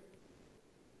it,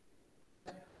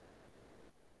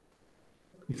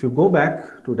 if you go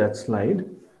back to that slide,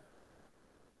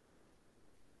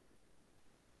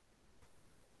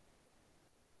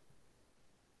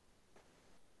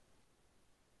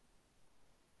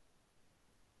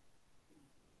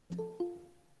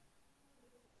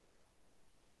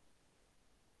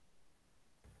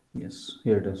 yes,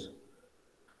 here it is.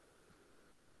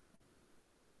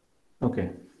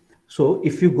 Okay, so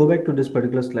if you go back to this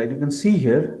particular slide, you can see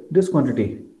here this quantity.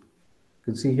 You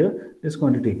can see here this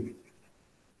quantity.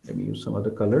 Let me use some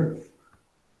other color.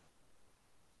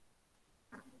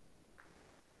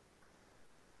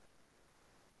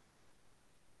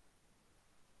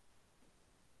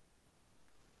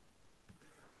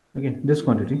 Again, this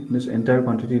quantity, this entire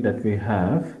quantity that we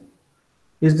have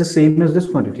is the same as this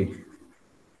quantity,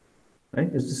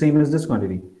 right? It's the same as this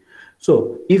quantity.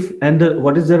 So if, and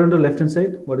what is there on the left hand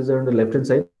side? What is there on the left hand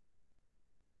side?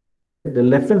 The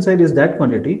left hand side is that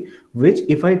quantity, which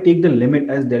if I take the limit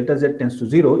as delta z tends to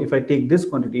 0, if I take this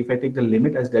quantity, if I take the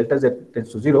limit as delta z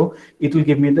tends to 0, it will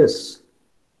give me this.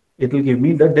 It will give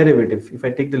me the derivative. If I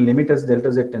take the limit as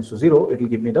delta z tends to 0, it will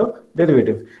give me the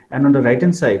derivative. And on the right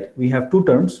hand side, we have two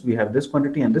terms. We have this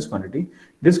quantity and this quantity.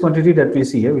 This quantity that we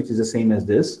see here, which is the same as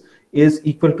this, is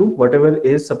equal to whatever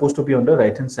is supposed to be on the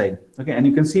right hand side. Okay, and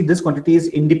you can see this quantity is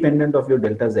independent of your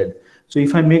delta z. So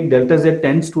if I make delta z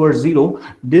tends towards 0,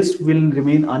 this will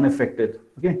remain unaffected.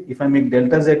 Okay, if I make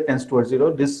delta z tends towards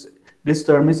 0, this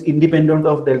term is independent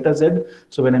of delta z.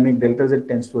 So when I make delta z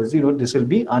tends towards 0, this will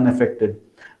be unaffected.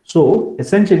 So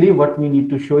essentially what we need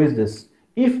to show is this.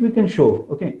 If we can show,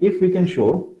 okay, if we can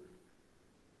show,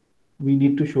 we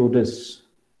need to show this.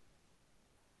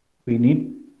 We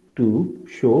need to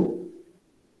show,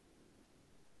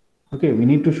 okay, we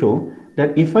need to show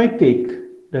that if I take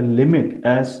the limit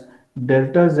as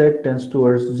delta z tends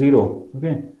towards 0,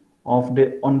 okay, of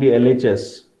the on the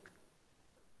LHS,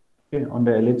 okay, on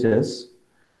the LHS,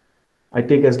 I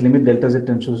take as limit delta z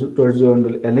tends towards 0 on the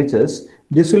LHS,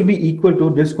 this will be equal to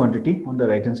this quantity on the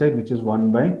right hand side, which is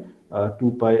 1 by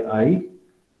 2 pi I,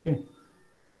 okay,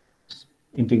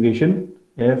 integration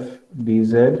f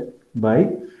dz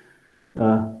by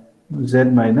uh, z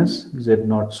minus z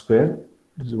naught square.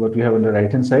 This is what we have on the right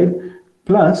hand side,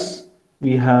 plus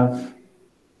we have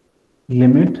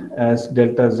limit as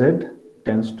delta z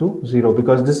tends to 0,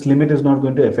 because this limit is not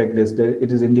going to affect this,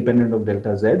 it is independent of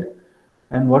delta z.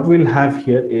 And what we'll have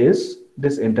here is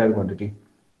this entire quantity,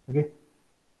 okay,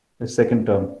 the second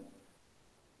term,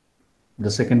 the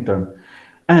second term.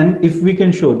 And if we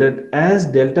can show that as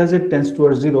delta z tends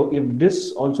towards 0, if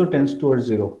this also tends towards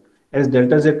 0, as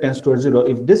delta z tends towards 0,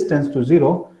 if this tends to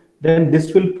 0, then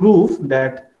this will prove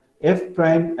that f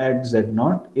prime at z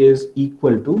naught is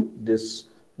equal to this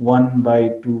 1 by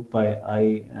 2 pi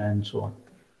I and so on.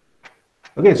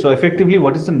 Okay, so effectively,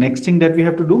 what is the next thing that we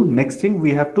have to do? Next thing,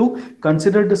 we have to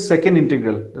consider the second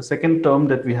integral, the second term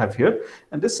that we have here.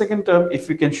 And this second term, if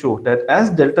we can show that as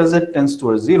delta z tends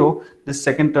towards 0, this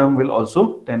second term will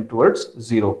also tend towards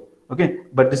 0. Okay,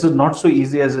 but this is not so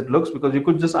easy as it looks, because you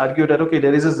could just argue that, okay,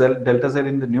 there is a delta z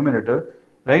in the numerator,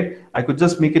 right? I could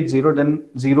just make it 0, then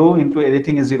 0 into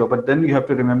anything is 0. But then you have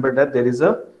to remember that there is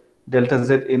a delta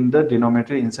z in the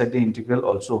denominator inside the integral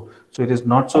also. So it is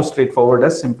not so straightforward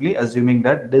as simply assuming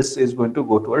that this is going to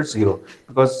go towards 0,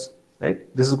 because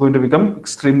right, this is going to become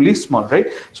extremely small, right?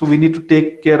 So we need to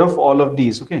take care of all of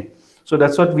these. Okay, so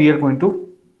that's what we are going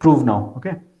to prove now.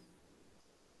 Okay,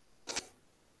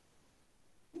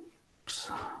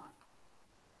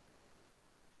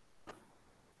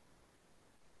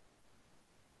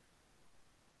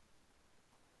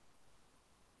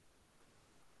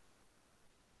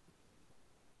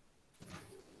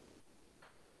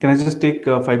 can I just take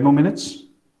 5 more minutes?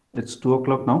 It's 2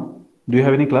 o'clock now. Do you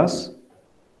have any class?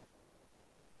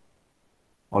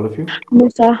 All of you? No,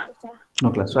 sir.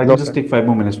 No class. So I can just take 5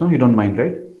 more minutes. No, you don't mind,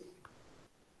 right?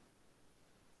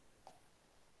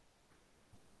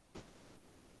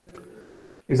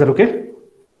 Is that okay?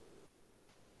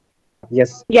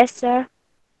 Yes. Yes, sir.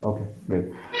 Okay, great.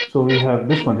 So we have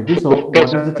this quantity. So what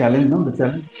is the challenge now?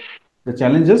 The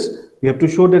challenge is we have to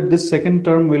show that this second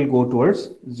term will go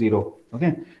towards 0.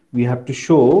 Okay, we have to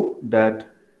show that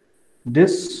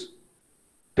this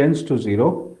tends to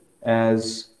 0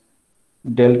 as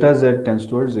delta z tends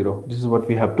towards 0. This is what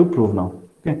we have to prove now.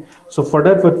 Okay, so for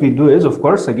that, what we do is, of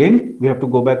course, again, we have to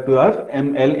go back to our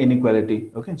ML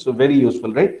inequality. Okay, so very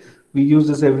useful, right? We use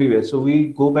this everywhere. So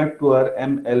we go back to our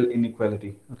ML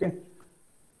inequality. Okay,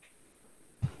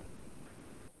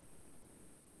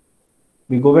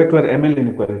 we go back to our ML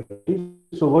inequality.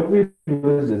 So what we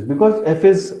do is this, because f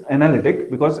is analytic,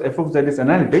 because f of z is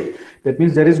analytic, that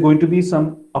means there is going to be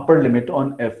some upper limit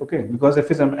on f. Okay, because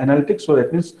f is analytic, so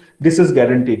that means this is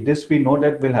guaranteed. This we know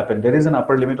that will happen. There is an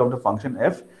upper limit of the function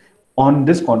f on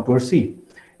this contour C,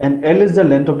 and L is the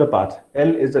length of the path.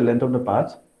 L is the length of the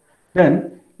path.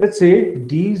 Then let's say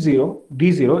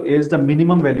d0 is the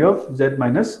minimum value of z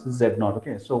minus z naught.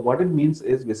 Okay, so what it means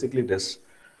is basically this.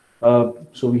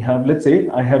 So we have, let's say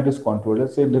I have this contour.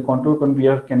 Let's say the contour can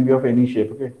be of any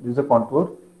shape. Okay, this is a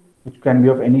contour which can be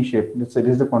of any shape. Let's say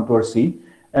this is the contour C,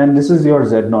 and this is your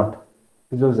z naught.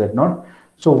 This is your z naught.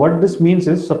 So what this means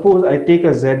is, suppose I take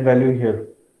a z value here.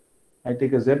 I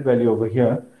take a z value over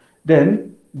here.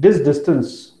 Then this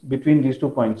distance between these 2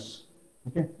 points.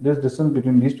 Okay, this distance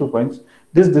between these 2 points.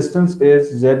 This distance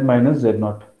is z minus z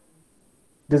naught.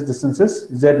 This distance is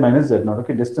z minus z naught.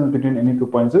 Okay, distance between any 2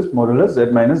 points is more or less z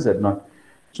minus z naught.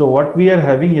 So what we are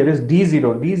having here is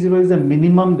d0. d0 is the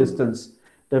minimum distance.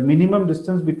 The minimum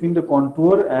distance between the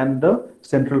contour and the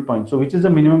central point. So which is the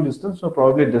minimum distance? So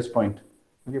probably this point.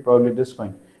 Okay, probably this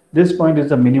point. This point is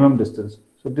the minimum distance.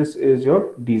 So this is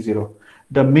your d0,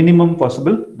 the minimum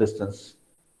possible distance.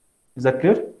 Is that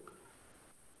clear?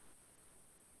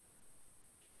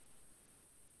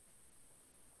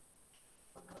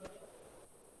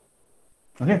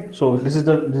 Okay, so this is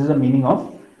the meaning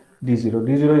of d0.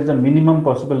 d0 is the minimum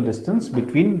possible distance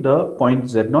between the point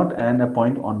z0 and a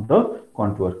point on the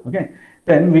contour. Okay,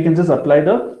 then we can just apply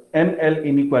the ML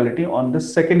inequality on the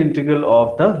second integral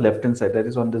of the left hand side. That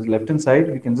is, on this left hand side,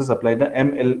 we can just apply the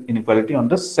ML inequality on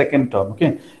the second term.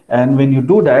 Okay, and when you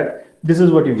do that, this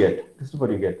is what you get. This is what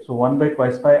you get. So 1 by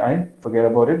twice pi I, forget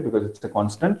about it because it's a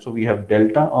constant. So we have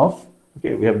delta of,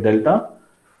 okay, we have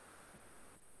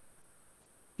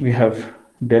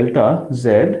delta z,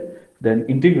 then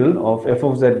integral of f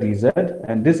of z dz,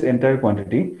 and this entire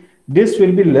quantity, this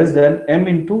will be less than m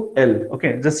into L.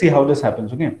 Okay, just see how this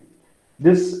happens. Okay,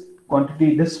 this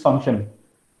quantity, this function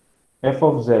f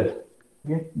of z,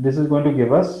 okay, this is going to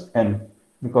give us m,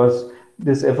 because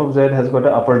this f of z has got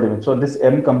an upper limit, so this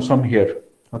m comes from here.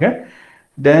 Okay,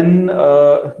 then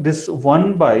this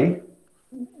 1 by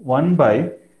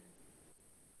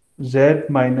z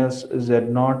minus z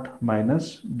naught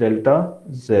minus delta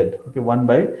z. Okay, 1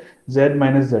 by z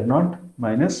minus z naught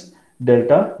minus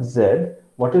delta z.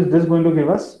 What is this going to give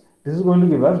us? This is going to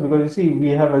give us, because you see we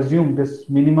have assumed this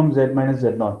minimum z minus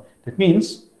z naught. That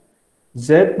means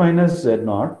z minus z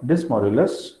naught, this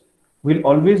modulus, will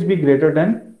always be greater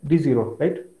than d0,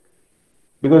 right?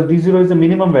 Because d0 is the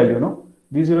minimum value, no?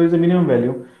 d0 is the minimum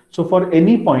value. So for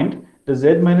any point, the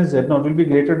z minus z naught will be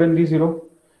greater than d0.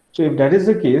 So if that is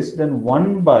the case, then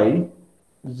 1 by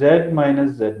z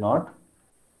minus z naught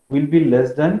will be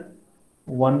less than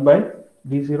 1 by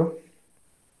d0.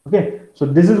 Okay, so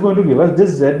this is going to give us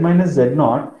this z minus z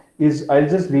naught is, I'll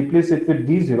just replace it with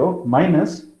d0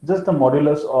 minus just the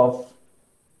modulus of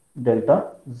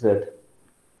delta z.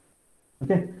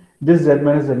 Okay, this z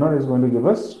minus z naught is going to give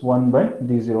us 1 by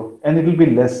d0, and it will be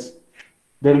less.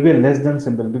 There will be a less than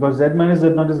symbol because z minus z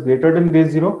naught is greater than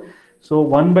d0. So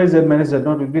 1 by z minus z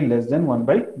naught will be less than 1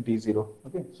 by d0.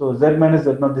 Okay, so z minus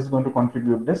z naught is going to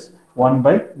contribute this 1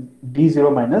 by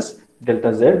d0 minus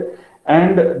delta z.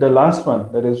 And the last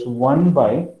one, that is 1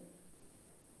 by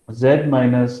z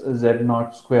minus z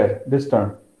naught square, this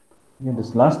term, okay,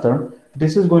 this last term,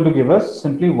 this is going to give us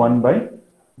simply 1 by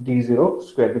d0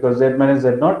 square, because z minus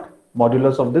z naught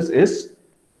modulus of this is,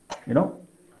 you know,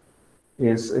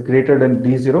 is greater than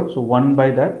d0. So 1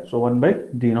 by that, so 1 by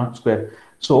d naught square.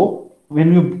 So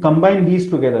when you combine these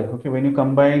together, okay, when you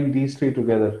combine these three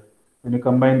together,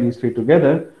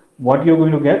 what you're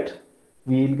going to get,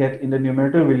 we'll get in the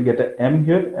numerator, we'll get a m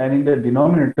here, and in the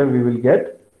denominator, we will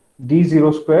get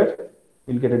d0 square,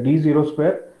 we'll get a d0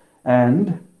 square,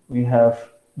 and we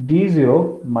have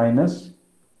d0 minus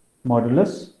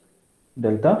modulus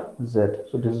delta z.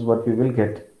 So this is what we will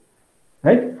get,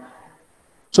 right?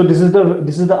 So this is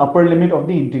the upper limit of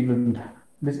the integrand,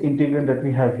 this integrand that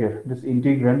we have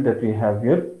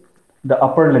here, the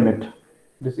upper limit,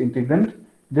 this integrand,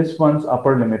 this one's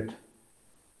upper limit.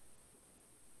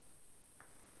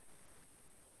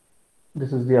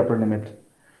 This is the upper limit.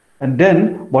 And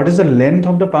then what is the length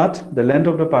of the path? The length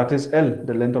of the path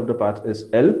is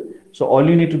L. So all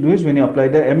you need to do is, when you apply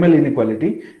the ML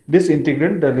inequality, this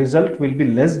integrand, the result will be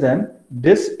less than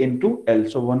this into L.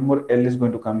 So one more L is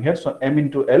going to come here. So M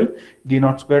into L, d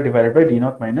naught square divided by d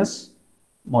naught minus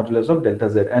modulus of delta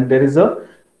z. And there is a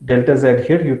delta z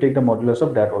here. You take the modulus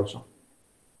of that also.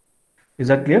 Is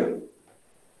that clear?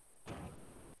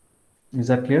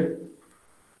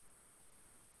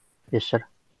 Yes, sir.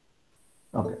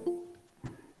 Okay.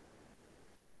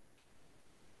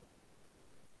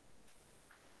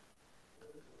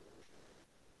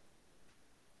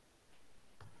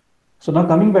 So now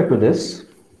coming back to this,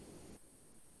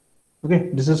 okay,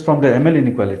 this is from the ML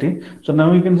inequality. So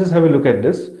now you can just have a look at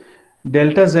this.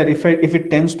 Delta z, if it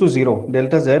tends to 0,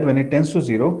 delta z, when it tends to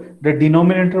 0, the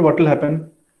denominator, what will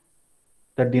happen?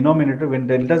 The denominator, when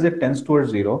delta z tends towards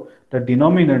 0, the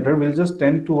denominator will just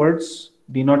tend towards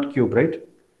d naught cube, right?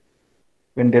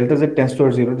 When delta z tends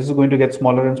towards 0, this is going to get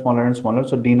smaller and smaller and smaller.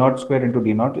 So d naught square into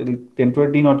d naught, it will tend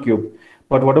toward d naught cube.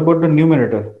 But what about the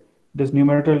numerator? This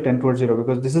numerator will tend towards 0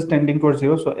 because this is tending towards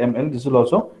 0. So ml, this will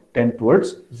also tend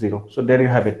towards 0. So there you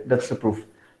have it. That's the proof.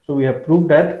 So we have proved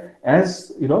that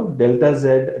as, you know, delta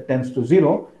z tends to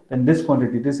 0, then this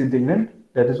quantity, this integrand,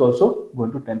 that is also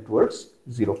going to tend towards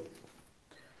 0.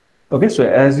 Okay, so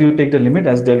as you take the limit,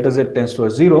 as delta z tends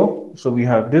towards 0, so we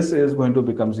have this is going to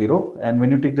become 0. And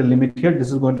when you take the limit here,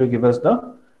 this is going to give us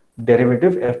the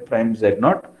derivative f prime z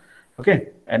naught. Okay,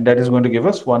 and that is going to give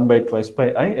us 1 by twice pi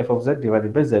I f of z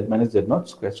divided by z minus z naught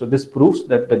square. So this proves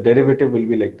that the derivative will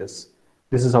be like this.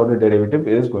 This is how the derivative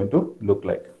is going to look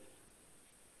like.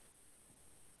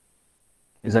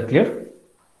 Is that clear?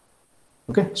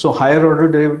 Okay, so higher order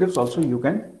derivatives also you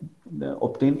can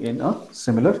obtain in a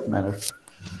similar manner.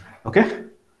 Okay,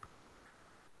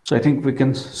 so I think we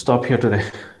can stop here today.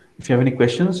 If you have any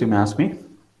questions, you may ask me.